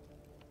going up?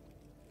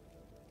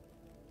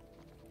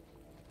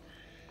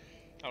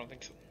 I don't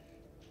think so.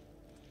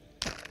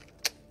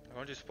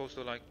 Aren't you supposed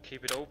to like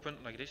keep it open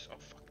like this? Oh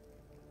fuck.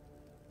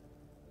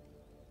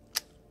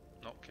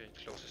 No, okay, it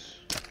closes.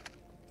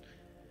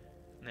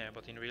 Yeah,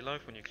 but in real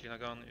life when you clean a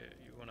gun,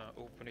 you wanna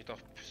open it up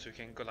so you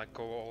can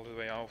go all the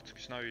way out.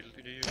 Because now you're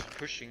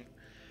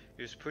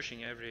just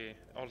pushing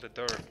all the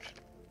dirt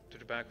to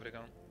the back of the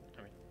gun.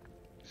 I mean,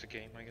 it's a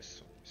game, I guess,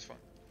 so it's fine.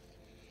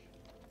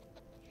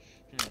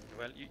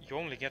 Well, you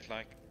only get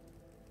like...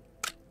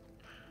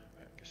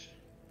 I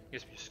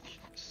guess we just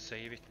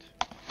save it.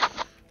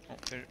 Oh,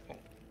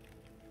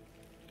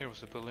 there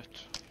was a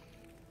bullet.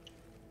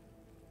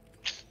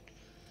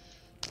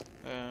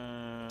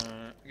 I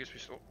guess we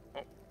saw...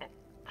 Oh.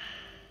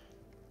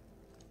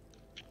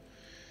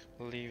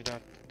 Leave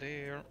that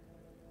there.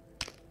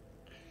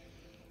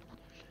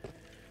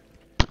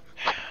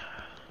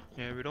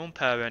 Yeah, we don't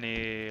have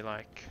any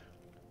like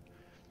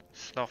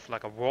stuff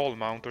like a wall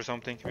mount or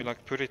something. Can we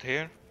like put it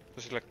here?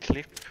 Does it like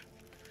clip?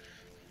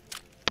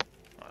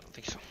 I don't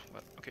think so,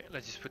 but okay,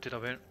 let's just put it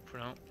up here for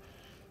now.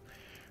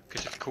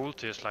 Because it's cool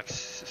to just like,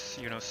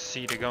 you know,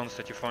 see the guns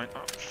that you find.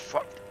 Oh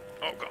fuck!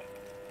 Oh god!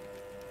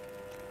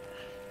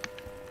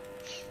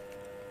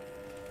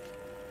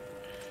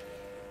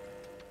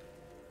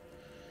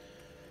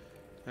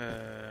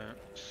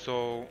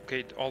 So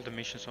okay, all the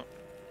missions are.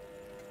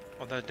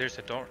 Oh, there's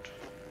a dart.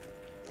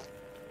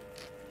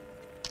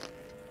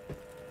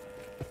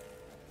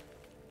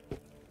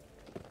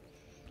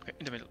 Okay,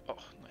 in the middle. Oh,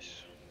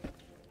 nice.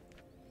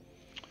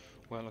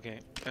 Well, okay.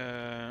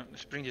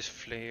 Let's bring this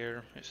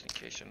flare, just in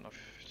case I'm not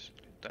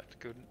that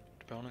good,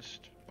 to be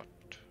honest. But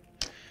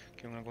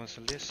okay, I'm gonna go and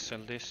sell this,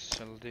 sell this,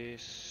 sell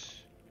this.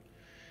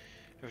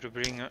 We have to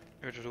bring.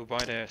 We have to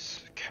buy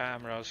this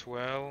camera as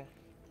well.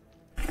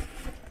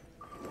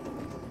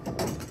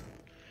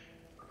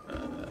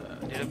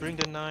 Did I bring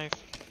the knife?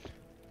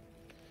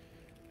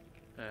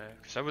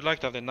 Because I would like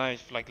to have the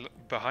knife like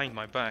behind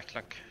my back,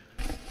 like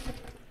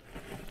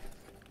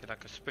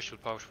a special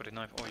pouch for the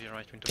knife. Oh, you're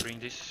right. We need to bring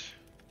this.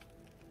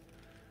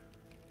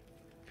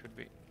 Could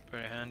be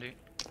very handy.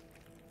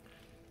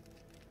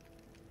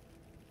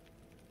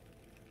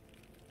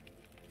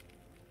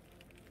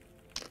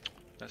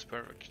 That's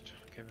perfect.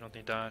 Okay, we don't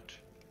need that.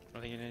 I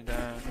don't think you need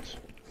that.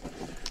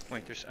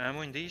 Wait, there's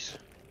ammo in these.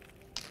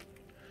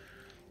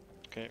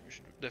 Okay, we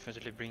should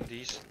definitely bring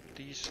these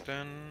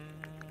then.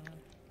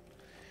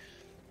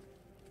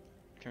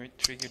 Can we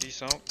trigger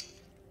these out?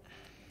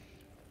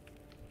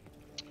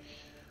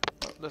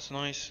 Oh, that's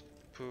nice.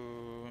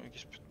 I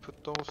guess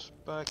put those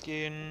back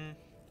in.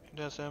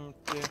 That's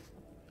empty.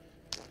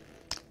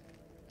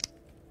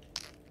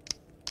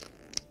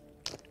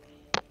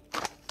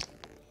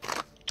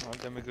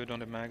 Alright, then we're good on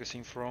the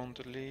magazine front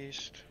at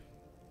least.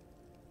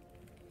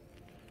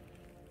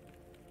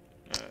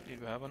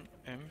 Did we have an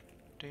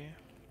empty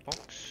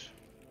box?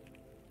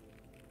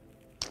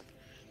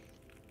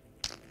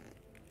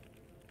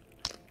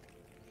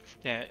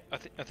 Yeah, I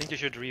think they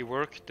should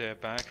rework the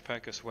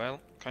backpack as well.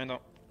 Kind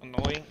of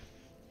annoying.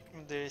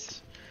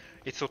 It's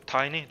so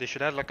tiny. They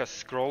should add like a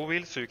scroll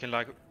wheel so you can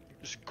like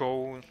just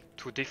go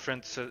to a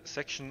different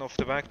section of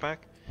the backpack.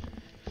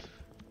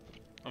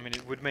 I mean,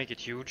 it would make it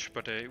huge,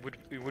 but it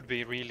would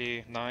be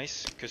really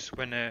nice because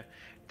when there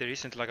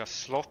isn't like a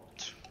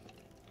slot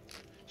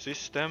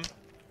system,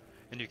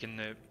 and you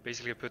can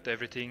basically put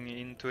everything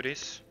into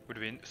this. Would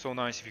be so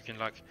nice if you can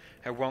like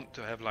want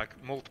to have like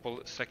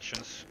multiple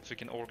sections so you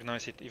can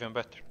organize it even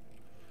better.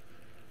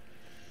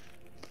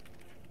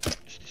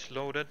 Is this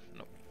loaded?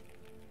 No.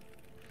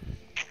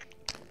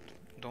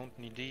 Don't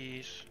need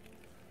these.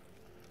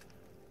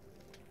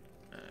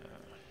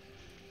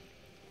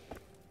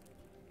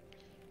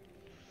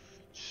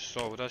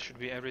 So that should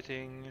be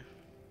everything.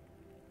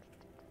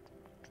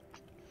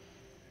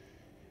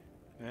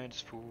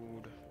 Meds,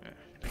 food. Yeah, I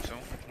think so.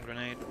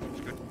 Grenade.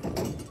 It's good.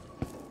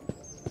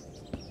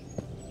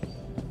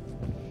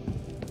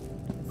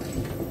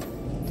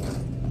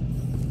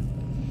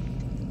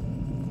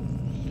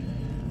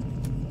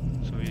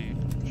 So we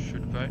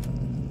should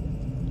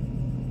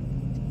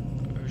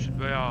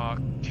buy a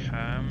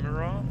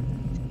camera.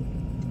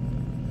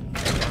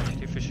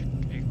 Artificial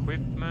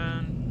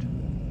equipment.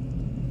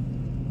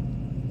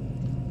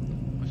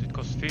 Does it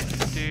cost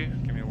 50?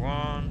 Give me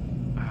one.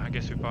 I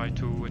guess we buy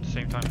two at the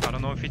same time. I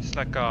don't know if it's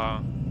like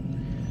a,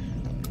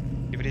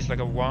 if it is like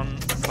a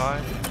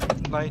one-time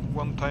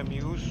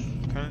use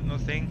kind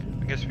of thing.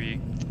 I guess we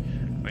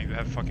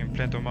have fucking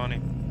plenty of money.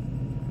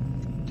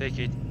 Take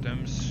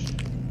items.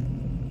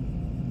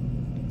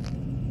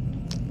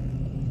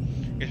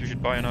 Guess we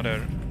should buy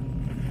another.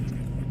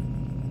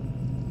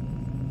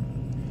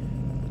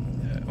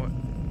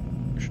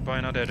 We should buy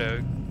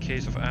another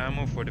case of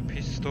ammo for the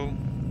pistol.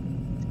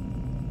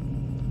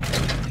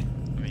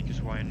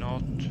 Because why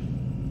not?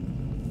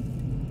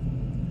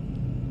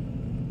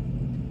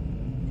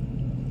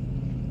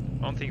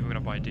 I don't think we're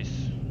gonna buy this.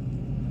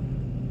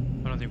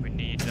 I don't think we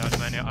need that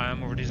many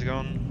ammo for this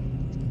gun.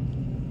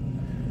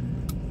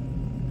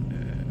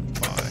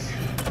 Buy.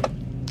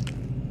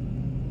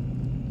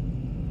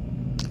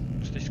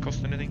 Does this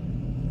cost anything?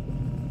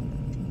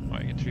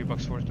 I get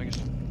 $3 for it, I guess.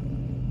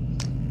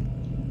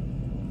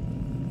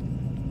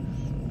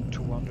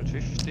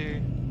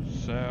 250.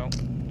 Sell.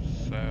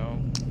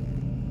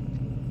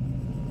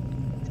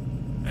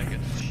 I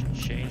get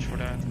change for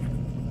that.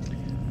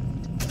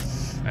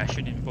 I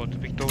actually didn't bother to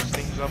pick those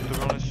things up, to be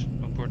honest.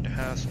 Not worth the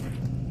hassle.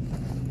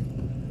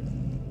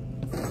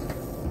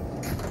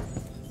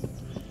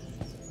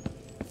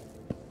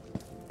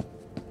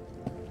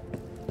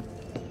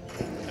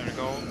 There we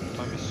go.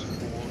 Time is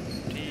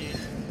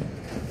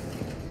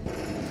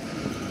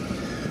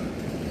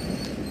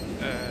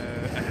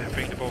 14.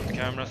 Bring both the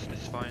cameras.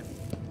 This is fine.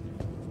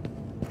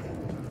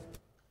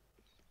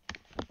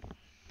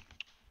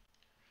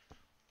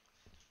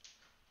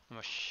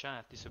 My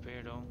chat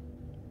disappeared though.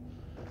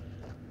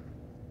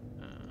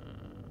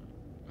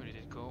 Where did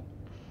it go?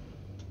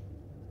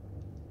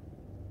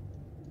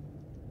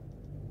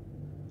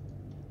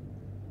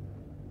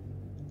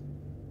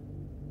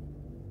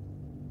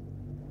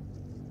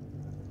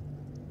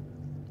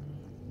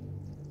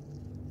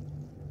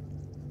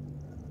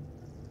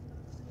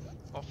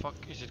 Oh fuck,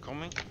 is it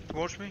coming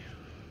towards me?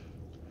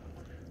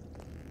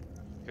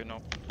 Okay,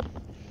 no.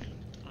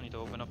 I need to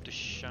open up the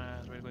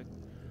chat real quick.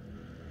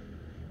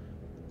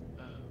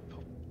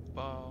 Pop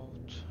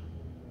out.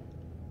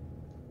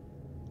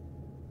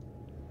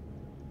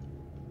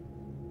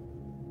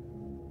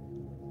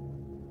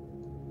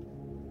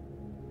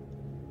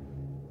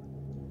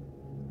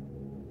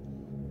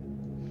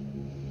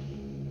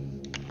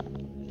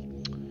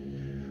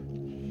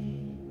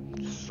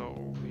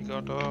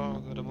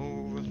 Gotta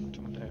move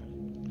to the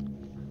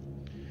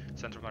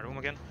center of my room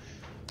again.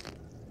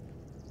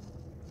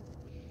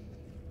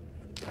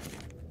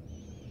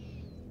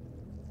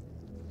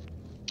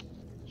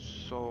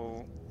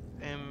 So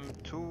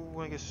M2,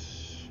 I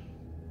guess.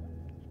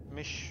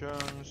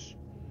 Missions.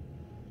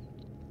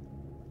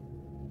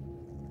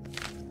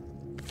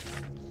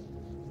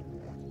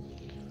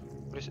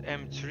 What is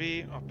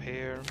M3 up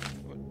here?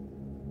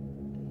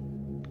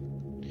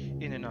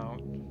 In and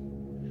out.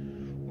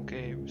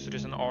 Okay, so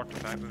there's an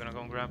artifact. We're gonna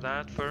go and grab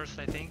that first,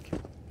 I think.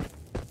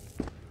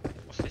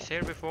 Was this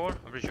here before?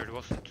 I'm pretty sure it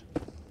wasn't.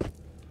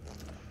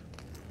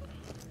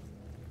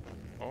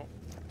 Oh,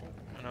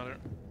 another.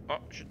 Oh,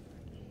 shit.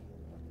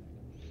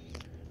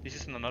 This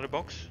is in another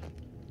box.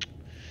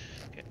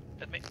 Okay,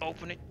 let me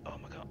open it. Oh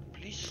my god,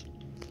 please.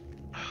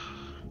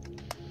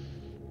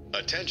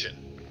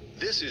 Attention.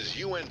 This is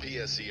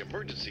UNPSC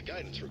emergency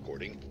guidance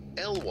recording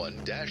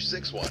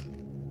L1-61.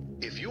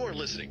 If you are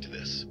listening to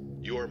this,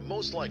 you are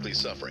most likely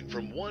suffering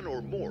from one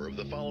or more of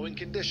the following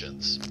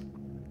conditions: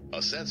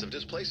 a sense of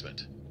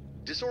displacement,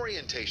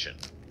 disorientation,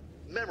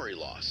 memory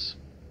loss,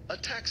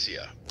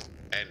 ataxia,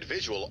 and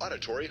visual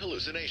auditory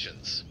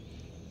hallucinations.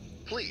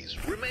 Please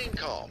remain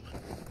calm.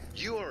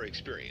 You are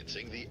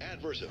experiencing the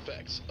adverse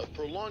effects of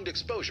prolonged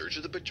exposure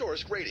to the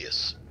Pechorsk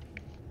radius.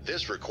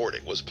 This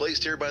recording was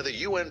placed here by the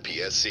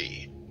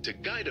UNPSC to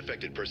guide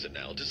affected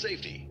personnel to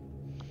safety.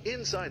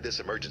 Inside this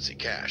emergency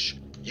cache,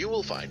 you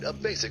will find a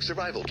basic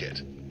survival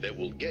kit that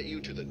will get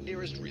you to the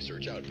nearest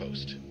research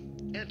outpost.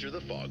 Enter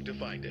the fog to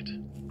find it.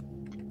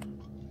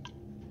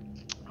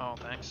 Oh,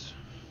 thanks.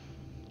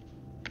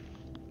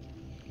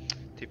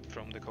 Tip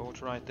from the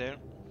coach right there.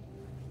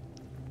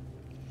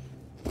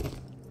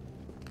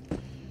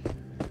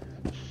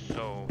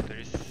 So there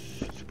is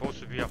supposed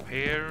to be up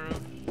here.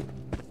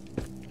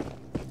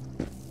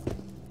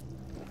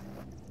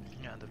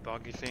 Yeah, the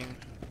buggy thing.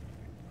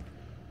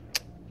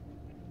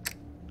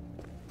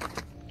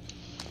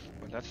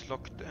 Well, that's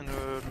locked and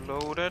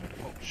loaded.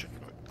 Oh shit!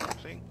 Wrong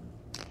thing.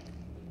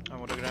 I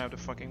want to grab the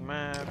fucking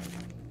map.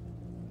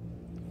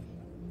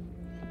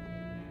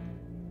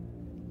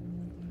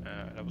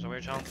 That was a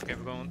weird sound. Okay,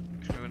 we're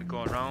going to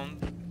go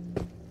around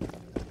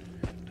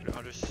to the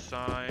other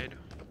side.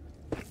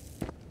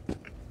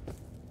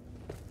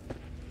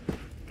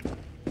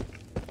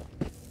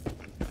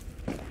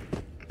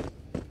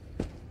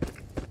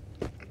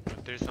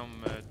 But there's some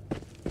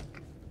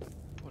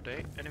what are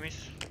they?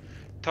 Enemies.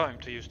 Time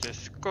to use the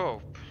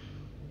scope.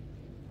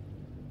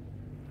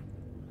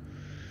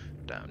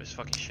 Damn, this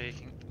fucking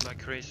shaking like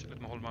crazy.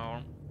 Let me hold my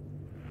arm.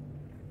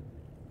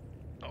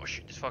 Oh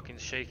shit, it's fucking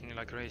shaking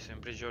like crazy. I'm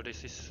pretty sure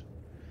this is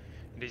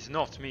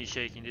not me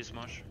shaking this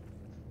much.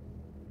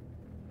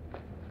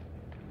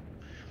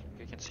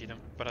 Okay, I can see them,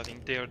 but I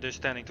think they're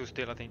standing too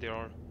still. I think they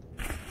are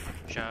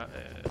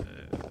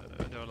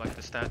they're like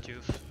the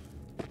statues.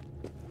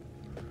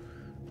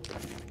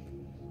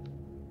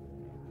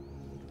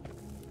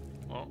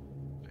 Oh,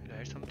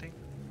 there's something.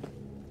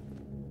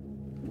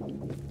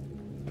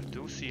 I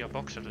do see a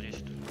box at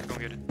least. Let's go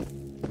get it.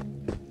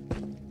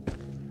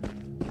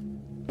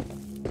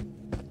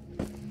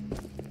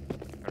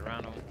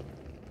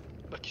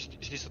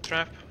 Is this a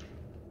trap?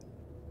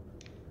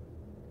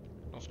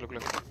 Let's look.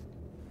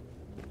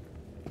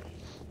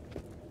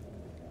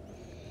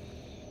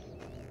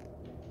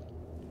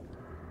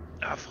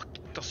 Ah, fuck,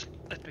 it doesn't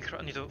let me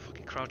I need to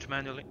fucking crouch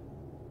manually.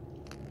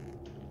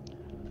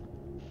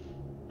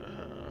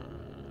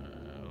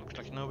 Looks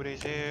like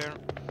nobody's here.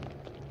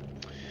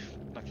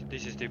 Like,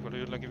 this is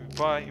typical. Like, if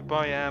you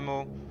buy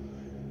ammo,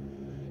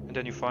 and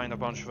then you find a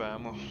bunch of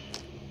ammo.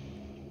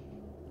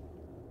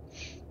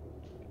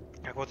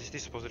 What is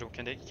this supposed to do?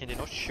 Can they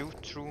not shoot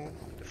through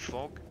the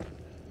fog?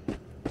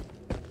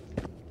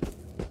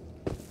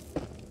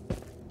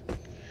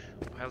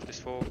 Health is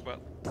full. Well,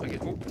 I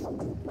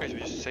guess we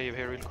just save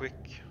here real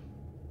quick.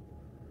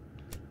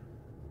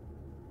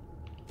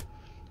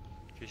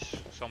 In case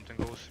something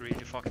goes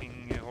really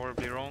fucking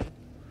horribly wrong.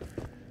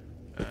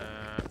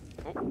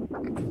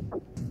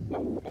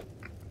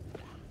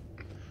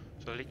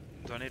 So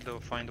do I need to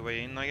find a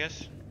way in? I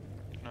guess.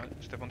 Can I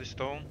step on this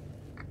stone?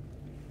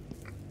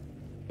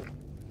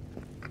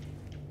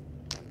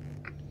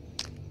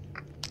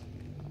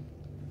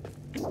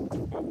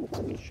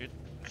 Shit,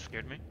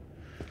 scared me.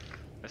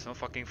 Let's not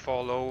fucking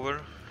fall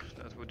over.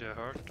 That would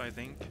hurt, I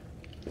think.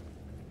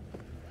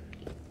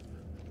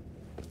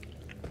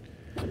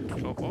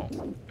 So,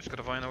 just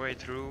gotta find a way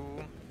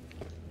through.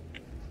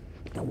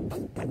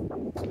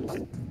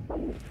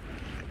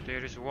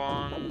 There is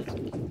one.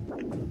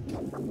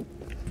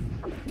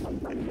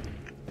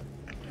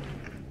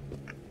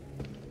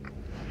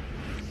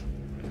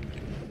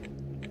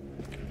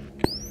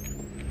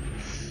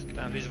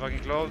 Damn, this is fucking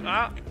close.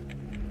 Ah!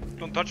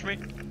 Don't touch me.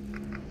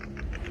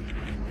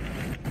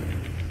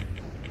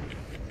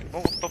 Oh,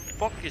 what the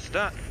fuck is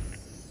that?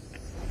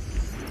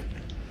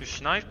 You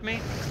sniped me?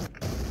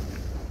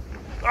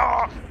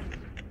 Ah!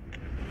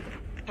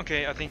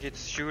 Okay, I think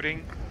it's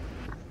shooting.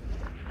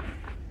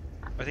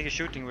 I think it's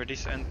shooting where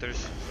this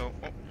enters, so...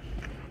 Oh.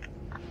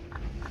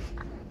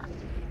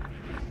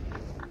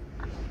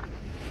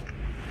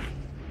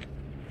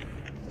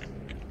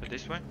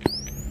 this way.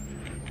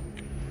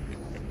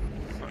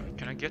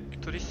 Can I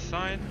get to this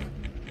side?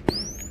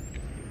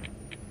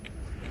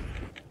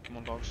 Come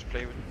on, dogs,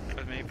 play with.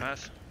 Let me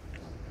pass.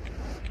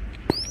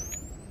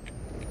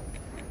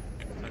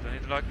 I don't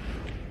need luck.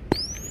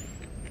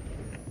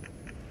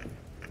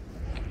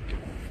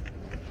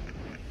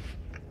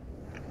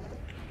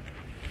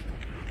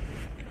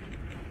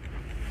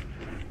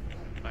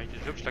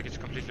 It looks like it's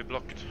completely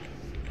blocked.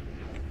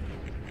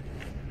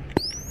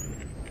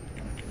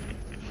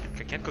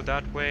 I can't go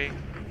that way.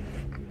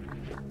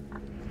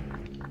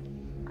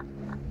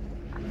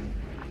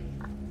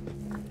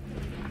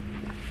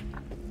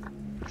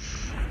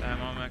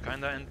 Damn, I'm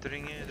kinda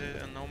entering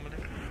the anomaly.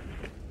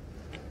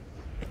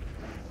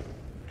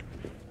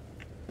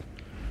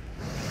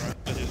 Alright,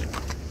 I just...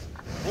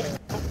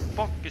 What the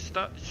fuck is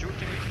that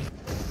shooting me?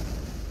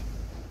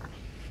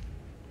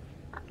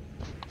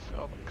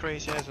 Oh,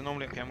 crazy as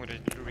anomaly. Okay, I'm gonna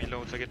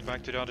reload so I get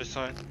back to the other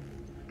side.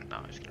 No,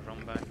 I'm just gonna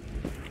run back.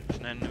 There's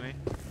an enemy.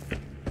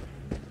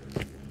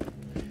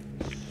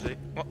 See.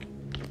 Oh!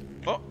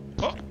 Oh!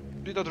 Oh!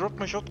 Did I drop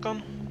my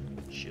shotgun?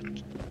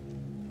 Shit.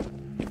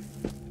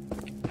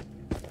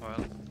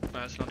 Well,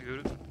 that's not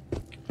good.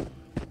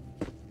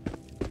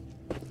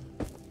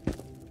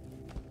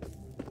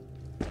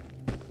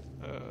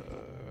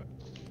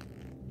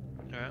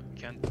 Yeah,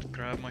 can't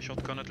grab my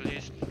shotgun at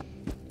least.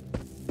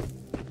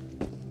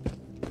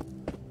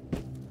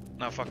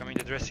 No, fuck, I'm in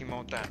the dressing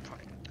mode. Damn,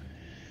 fuck.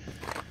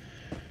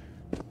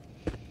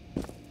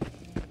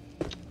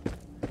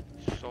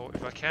 So,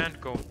 if I can't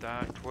go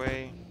that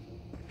way...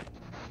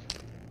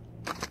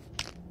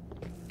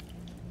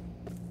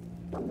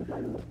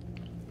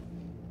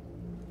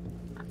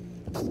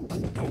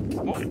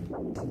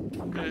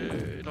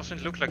 it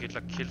doesn't look like it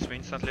kills me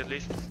instantly, at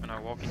least when I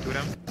walk into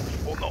them.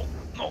 Oh no,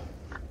 no!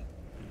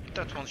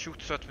 That one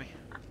shoots at me.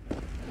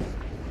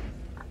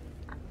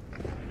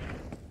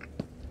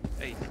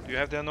 Hey, do you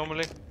have the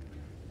anomaly?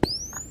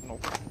 No.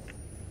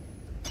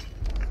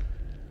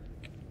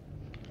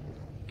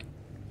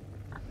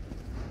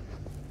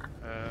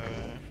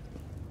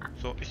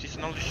 So is this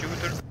another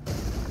shooter?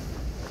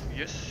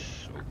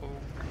 Yes.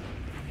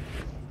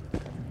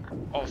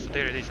 Oh, so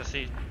there it is. I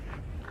see it.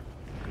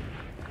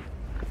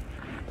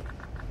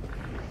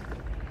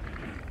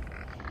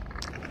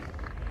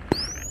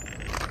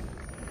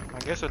 I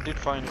guess I did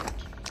find it.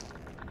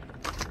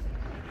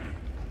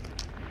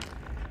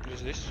 What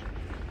is this?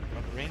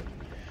 Another ring.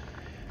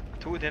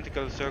 Two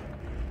identical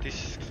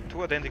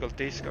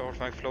discs or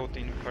 5 float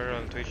in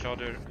parallel to each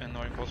other and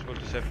are impossible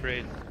to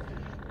separate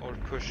or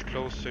push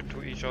closer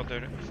to each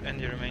other if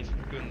any remains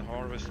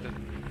unharvested.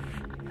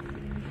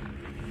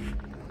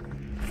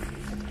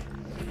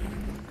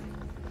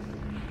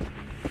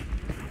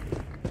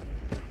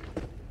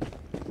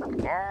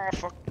 Ah,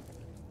 fuck.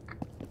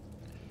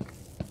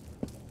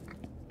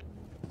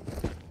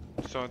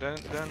 So then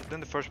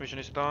the first mission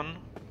is done.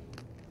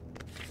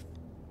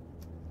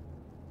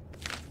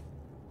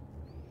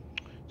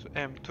 So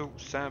M2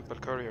 sample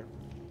courier.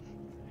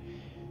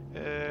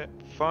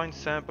 Find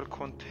sample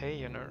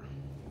container.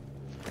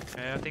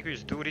 I think we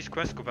just do this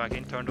quest, go back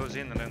in, turn those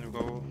in, and then we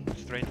go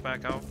straight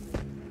back out.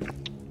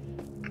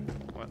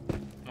 Well,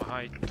 my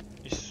height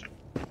is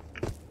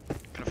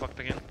kinda fucked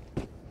again.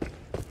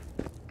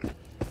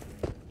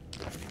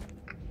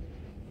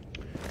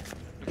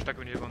 Looks like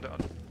we need to go on the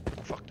other.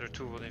 Fuck, there are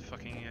two of the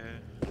fucking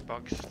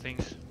bugs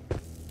things.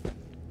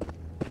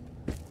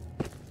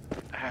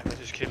 Ah, let's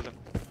just kill them.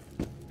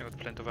 I got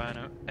plenty of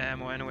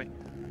ammo anyway.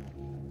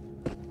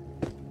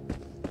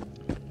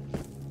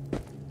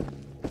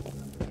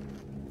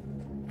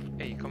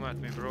 Hey, come at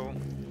me, bro.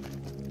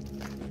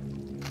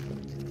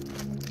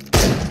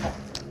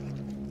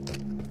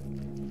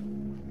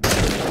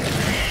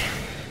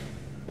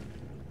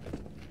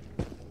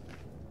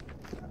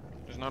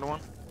 There's another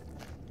one.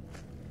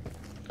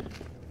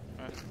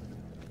 Right.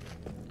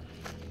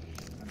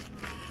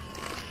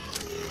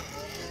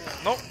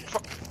 No,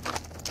 fuck.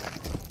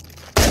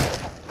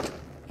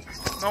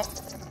 No.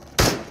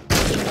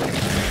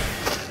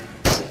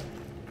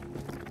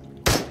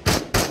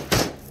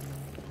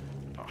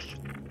 Oh shit.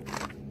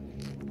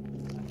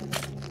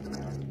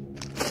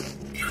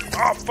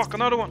 Oh fuck,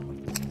 another one.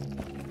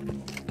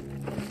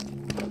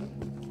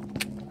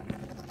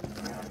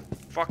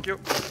 Fuck you.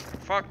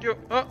 Fuck you.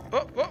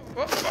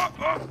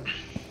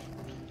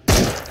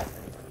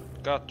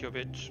 Got you,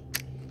 bitch.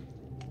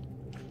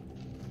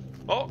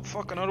 Oh,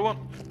 fuck, another one.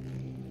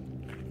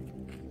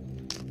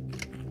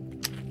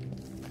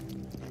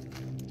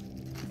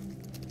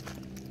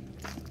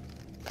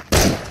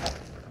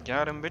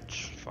 Got him,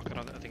 bitch. Fuck,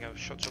 another. I think I've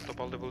shot up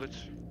all the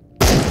bullets.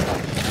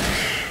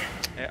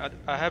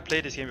 I have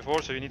played this game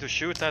before, so you need to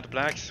shoot that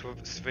black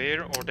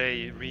sphere or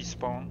they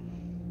respawn.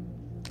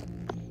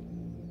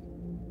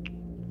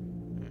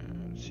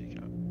 Let's see,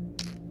 can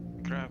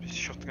I grab his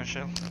shotgun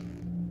shell?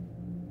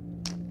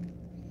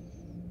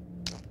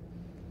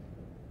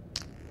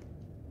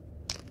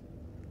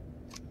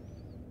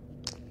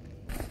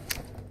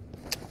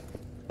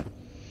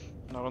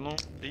 Another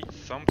don't know.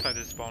 Sometimes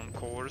they spawn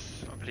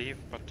cores, I believe,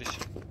 but this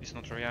is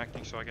not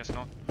reacting, so I guess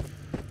not.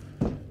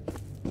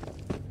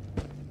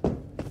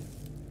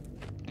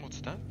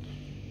 What's that?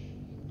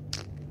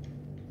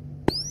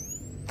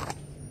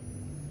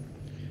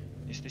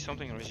 Is this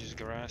something or is this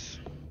grass?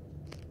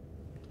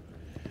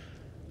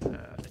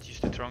 Let's use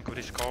the trunk of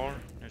this car,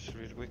 just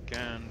real quick,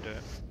 and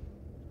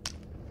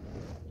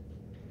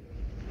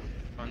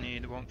I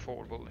need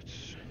 4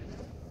 bullets.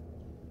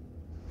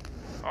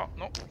 Oh,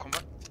 no, come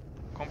back.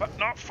 Come back,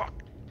 no, fuck.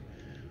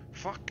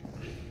 Fuck.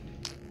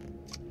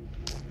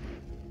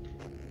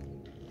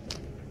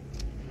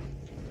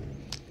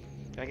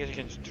 I guess you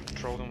can just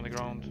throw them on the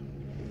ground.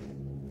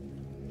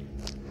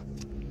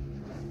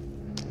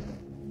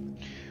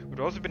 Would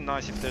also be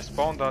nice if they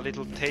spawned a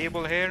little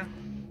table here.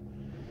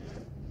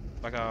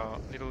 Like a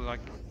little like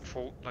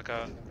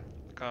a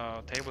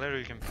table here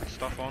you can put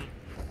stuff on.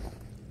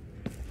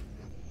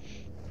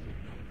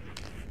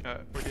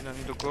 Where did I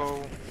need to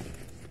go?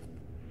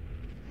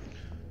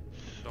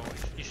 So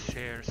it is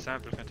here,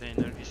 sample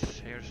container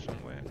is here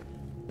somewhere.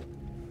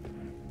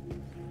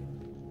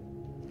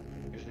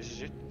 Guess this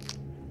is it.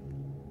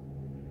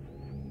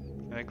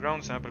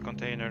 Ground sample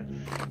container.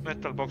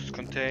 Metal box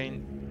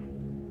contain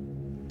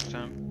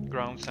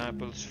ground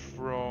samples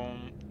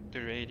from the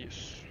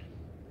radius.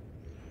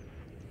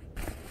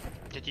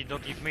 They did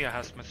not give me a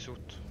hazmat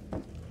suit.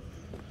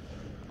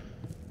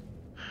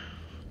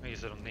 I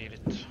guess I don't need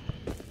it.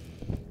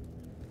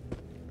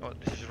 Oh,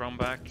 this is run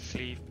back,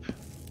 sleep.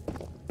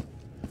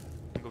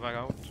 Go back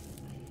out.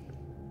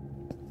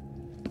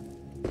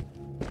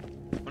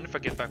 I wonder if I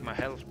get back my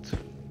health.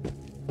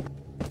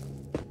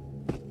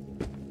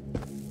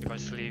 If I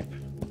sleep.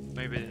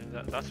 Maybe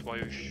that's why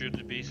you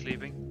should be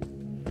sleeping.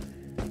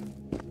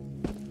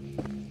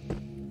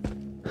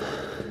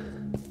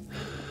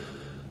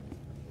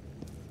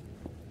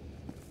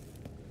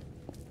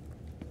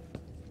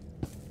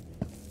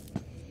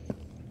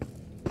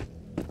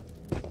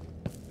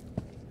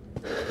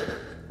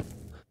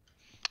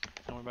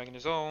 Now we're back in the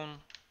zone.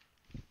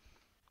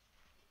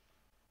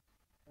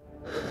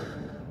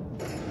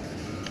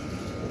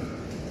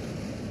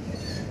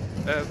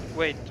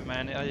 Wait,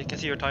 man, I can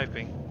see you're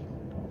typing.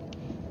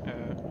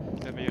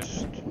 Let me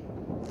just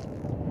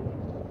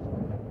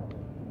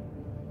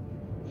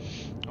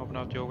open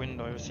out your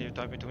window. You'll see you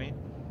typing to me.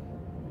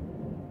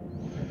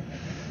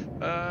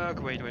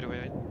 Wait.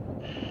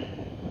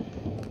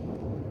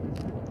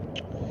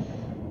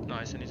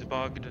 Nice, and it's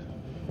bugged.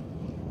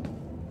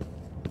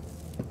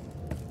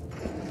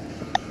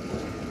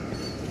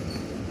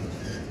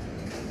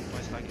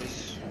 Nice like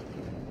this.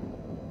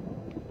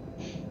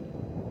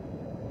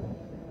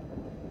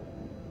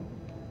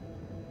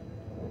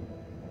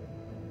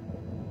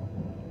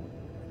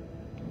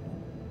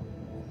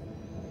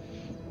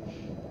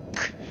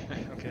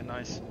 Okay,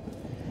 nice.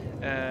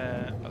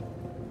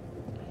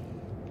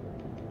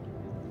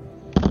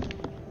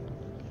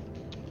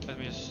 Let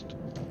me just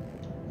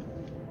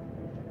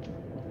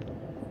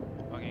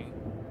fucking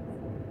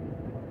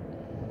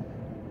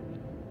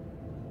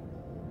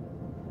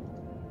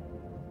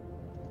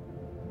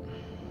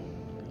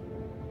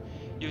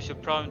use your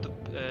prompt,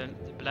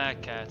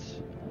 black cats.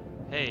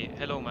 Hey,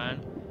 hello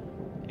man.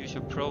 Use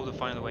your probe to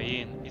find the way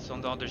in. It's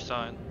on the other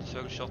side. The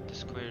circle shot the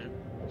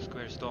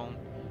square stone.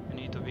 You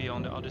need to be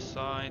on the other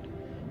side.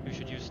 You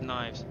should use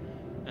knives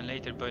and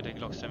later buy the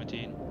Glock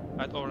 17.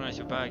 I'd organize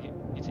your bag,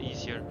 it's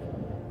easier.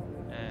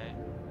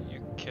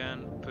 You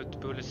can put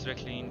bullets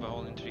directly in by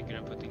holding trigger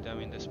and putting them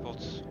in the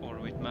spots, or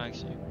with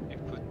mags you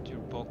put your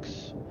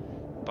box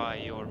by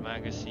your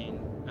magazine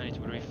and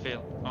it will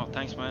refill. Oh,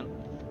 thanks man.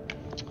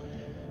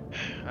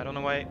 I don't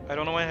know why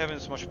I'm having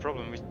so much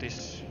problem with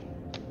this.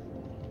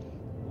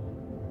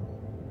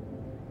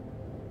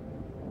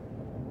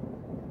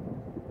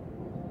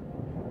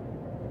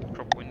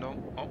 Crop window.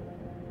 Oh.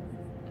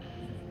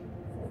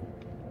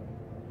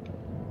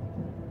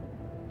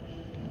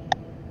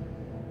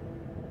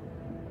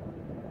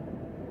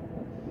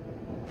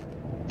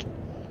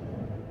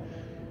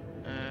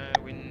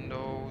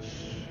 Windows.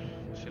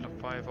 Still a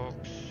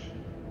 5-ox.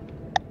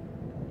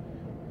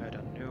 Add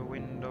a new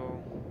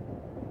window.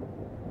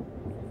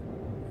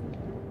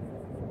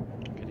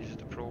 Okay, this is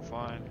the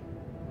profile.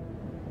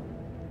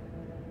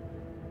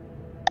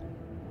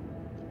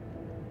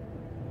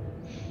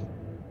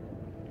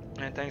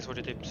 And thanks for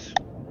the tips.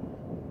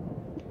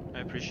 I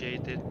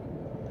appreciate it.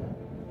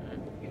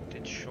 It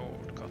did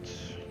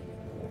shortcuts.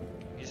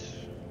 Yes.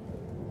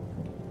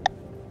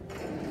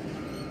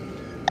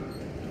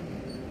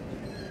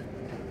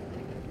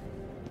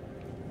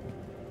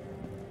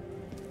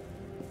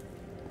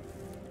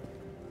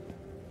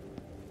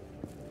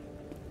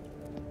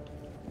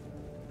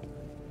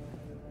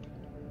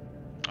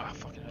 Ah,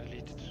 fucking I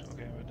deleted.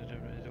 Okay, we'll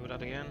do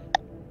that again.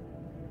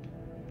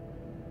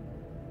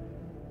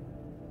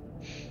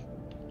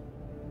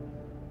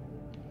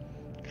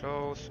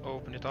 Close,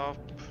 open it up.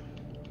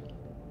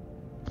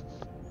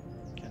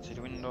 Can't see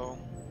the window.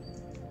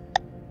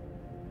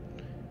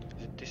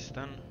 Is it this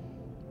then?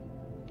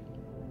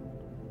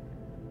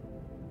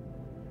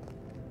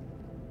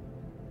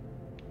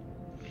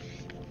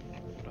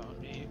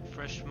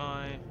 refresh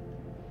my...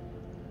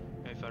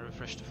 If I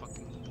refresh the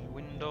fucking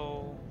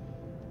window...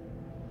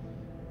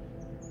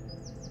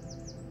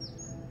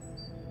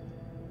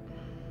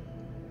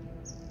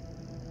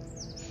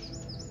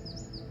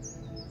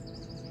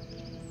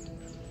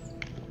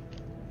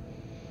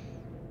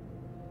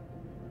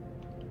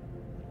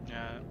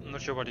 I'm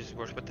not sure what this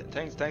works, but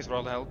thanks for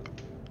all the help.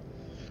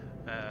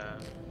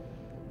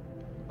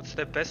 What's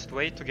the best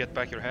way to get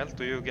back your health?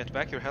 Do you get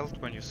back your health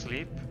when you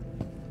sleep?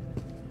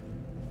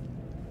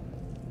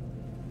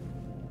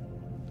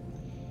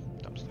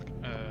 I'm stuck.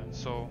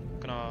 So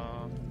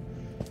I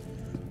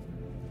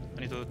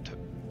need to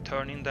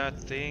turn in that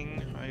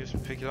thing. I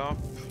just pick it up.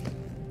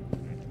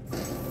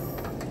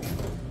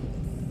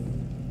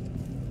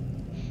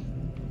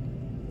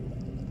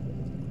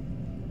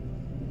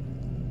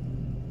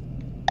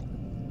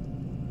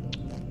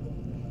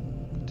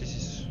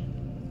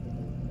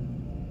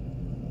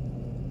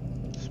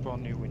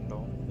 New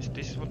window. Is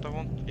this what I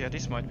want? Yeah,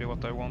 this might be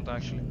what I want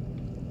actually.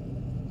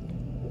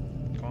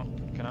 Come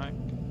on, can I?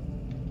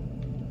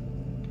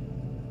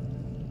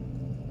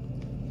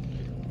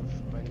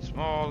 Make it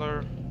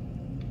smaller.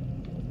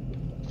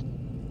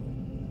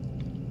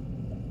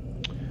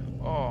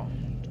 Oh,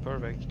 it's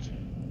perfect.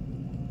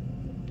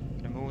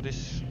 Can I move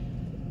this?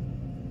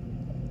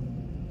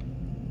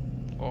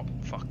 Oh,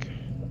 fuck.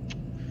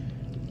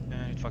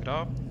 And it fucked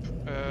up.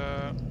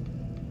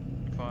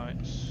 If I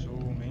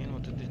zoom in,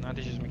 what did this? Now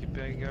this just make it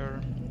bigger.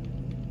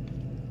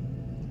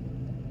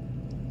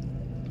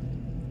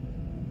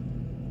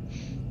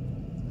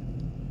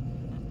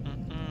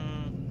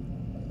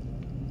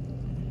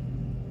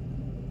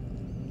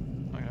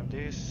 I have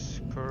this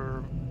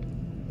curve.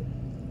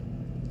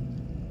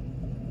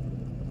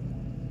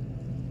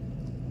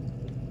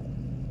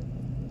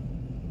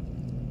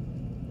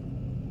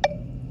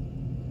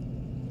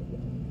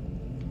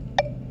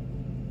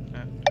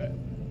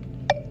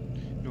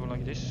 Do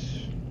like this.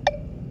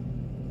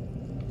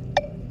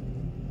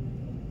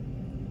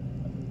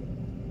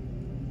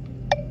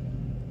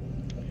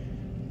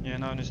 Yeah,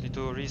 now I just need to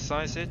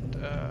resize it.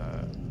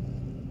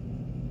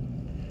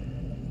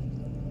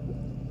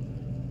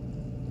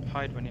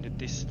 Hide when in the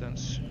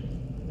distance.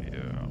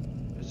 Yeah,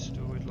 let's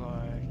do it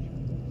like...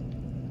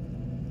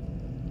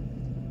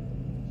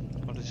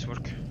 How does this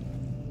work?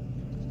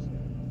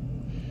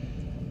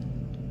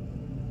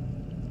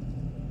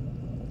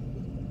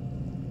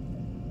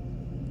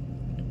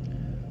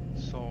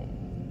 So...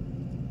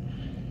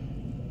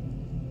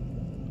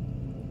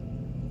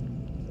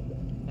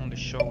 Only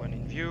show when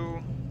in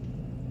view.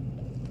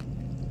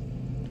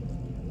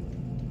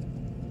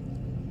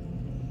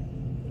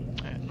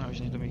 Now we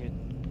just need to make it...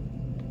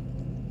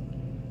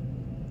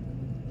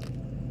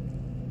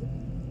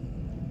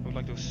 I would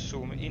like to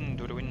zoom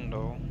into the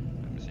window.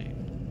 Let me see.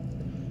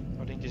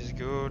 I think this is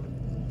good.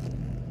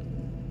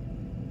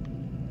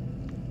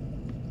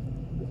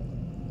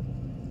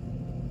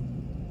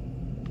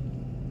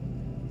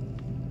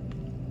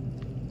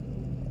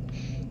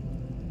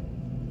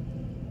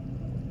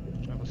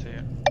 I will see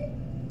it.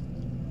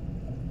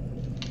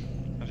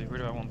 Let's see, where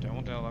do I want it? I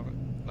want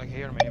it like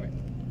here maybe.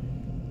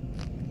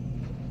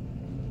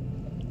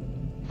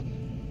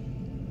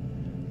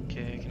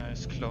 Okay, can I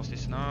just close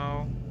this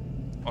now?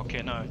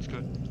 Okay, now it's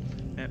good.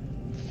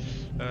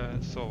 Yeah.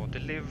 So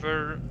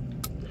deliver.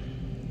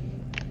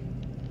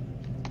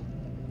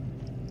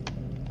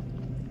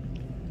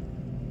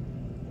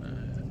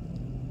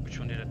 Which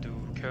one did I do?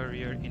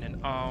 Courier in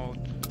and out.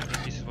 I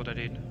think this is what I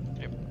did.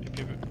 Yep.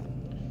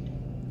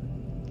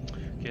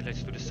 Okay,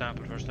 let's do the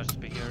sample first. That's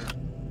bigger.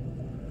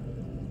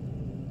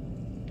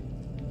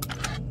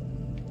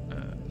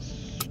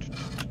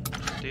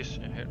 This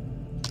here.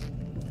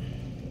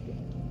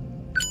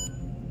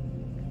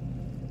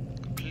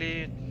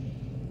 Complete.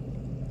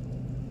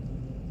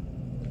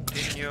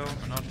 Continue.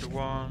 Another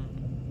one.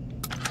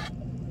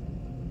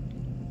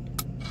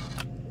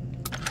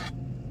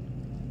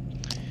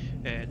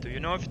 Do you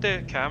know if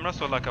the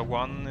cameras are like a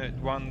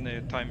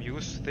one time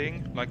use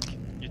thing? Like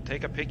you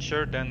take a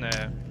picture, then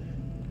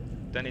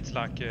it's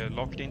like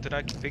locked into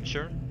that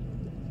picture.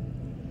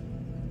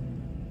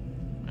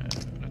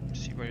 Let me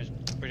see, where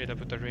did I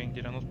put the ring?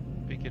 Did I not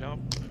pick it up?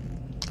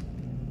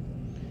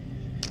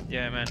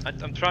 Yeah, man,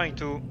 I'm trying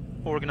to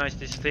organize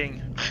this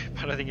thing,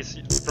 but I think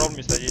the problem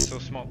is that it's so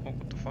small. Oh,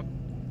 what the fuck?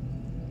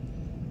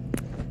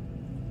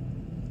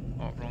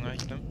 Oh, wrong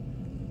item.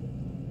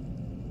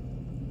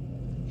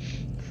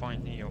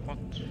 Find Neo. What?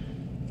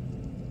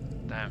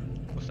 Damn.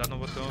 Was that not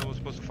what I was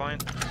supposed to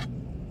find?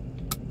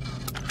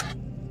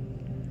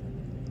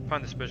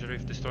 Find the special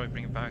rift, destroy,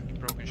 bring it back,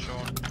 broken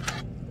shard.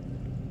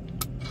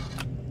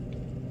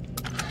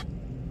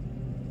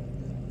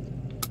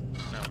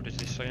 Now, what is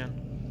this again?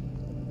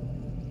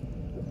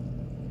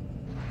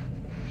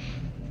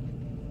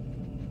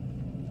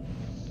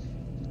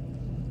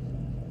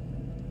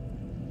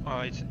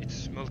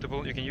 It's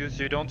multiple. You can use.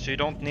 You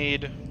don't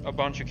need a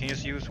bunch. You can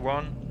just use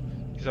one.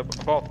 Because I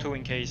bought two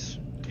in case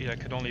I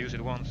could only use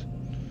it once.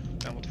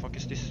 And what the fuck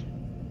is this?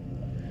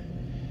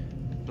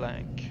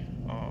 Blank.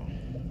 Oh.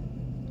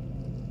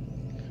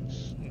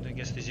 I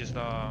guess this is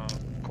the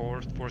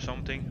core for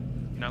something?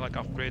 You know, like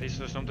upgrade this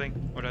or something?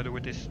 What do I do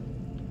with this?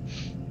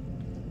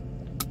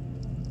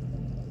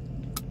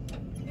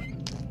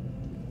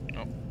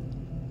 Oh.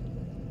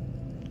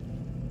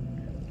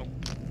 Nope.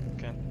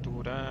 Can't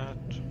do that.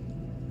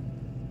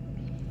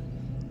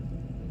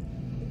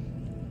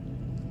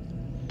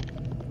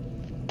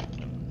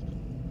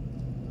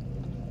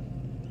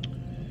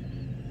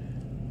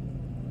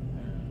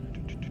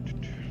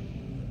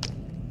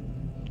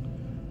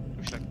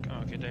 Looks like,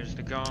 okay, there's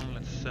the gun,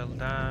 let's sell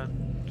that.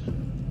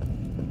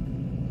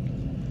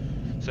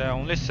 So I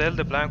only sell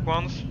the blank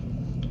ones.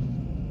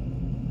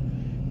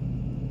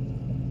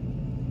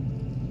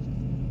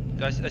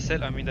 I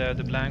sell, I mean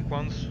the blank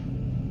ones.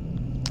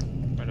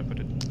 Where did I put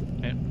it?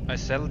 Yeah, I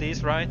sell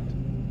these, right?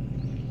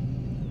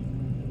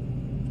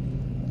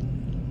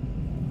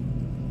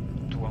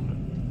 200.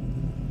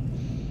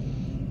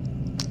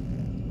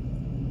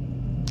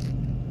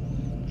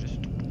 Just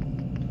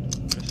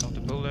press out the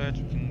bullet,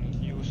 we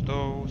can use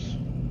those.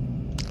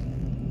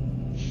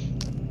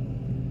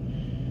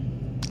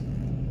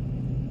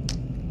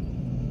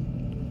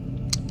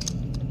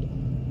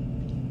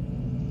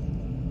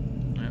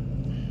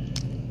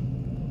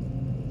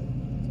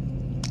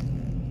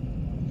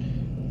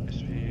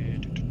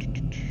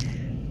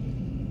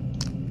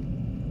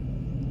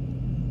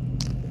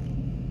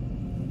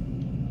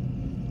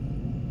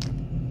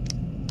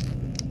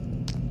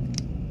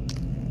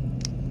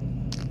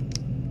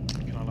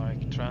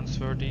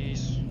 Transfer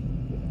these.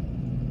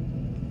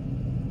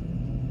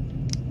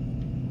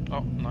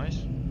 Oh, nice.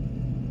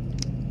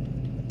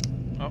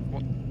 Oh,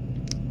 what?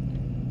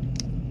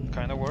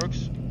 Kinda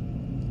works.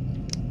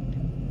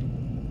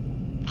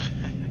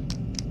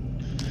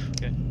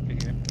 Okay, big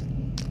game.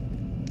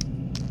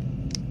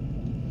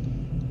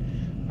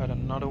 Add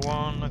another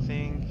one, I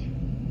think.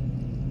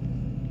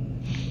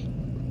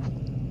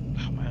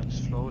 Oh man, it's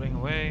floating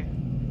away.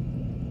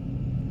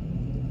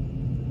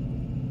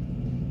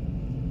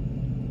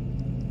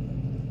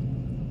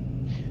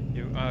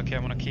 Okay,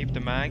 I'm gonna keep the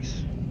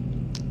mags.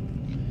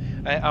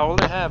 I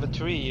already have a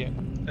 3,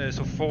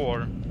 so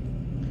 4.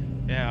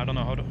 Yeah, I don't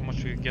know how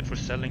much we get for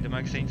selling the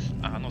magazines.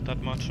 Not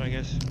that much, I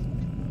guess.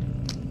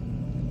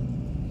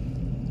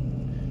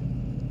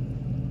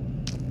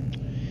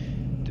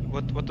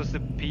 What does the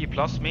P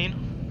plus mean?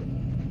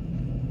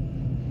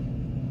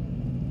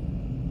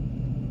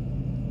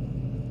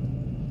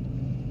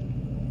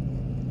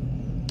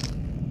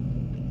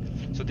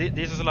 So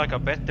this is like a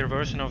better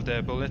version of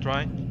the bullet,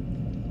 right?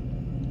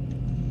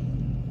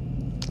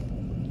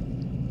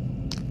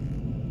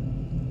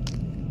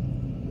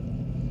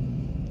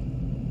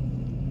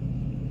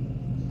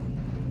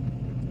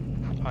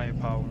 Higher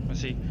power. I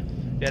see.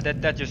 Yeah,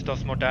 that just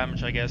does more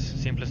damage, I guess.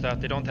 Simple as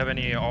that. They don't have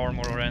any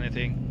armor or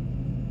anything.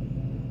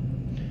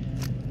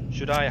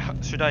 Should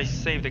I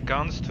save the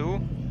guns too?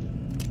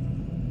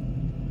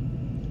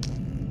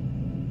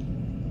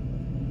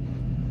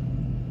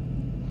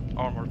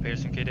 Armor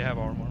piercing. Okay, they have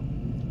armor.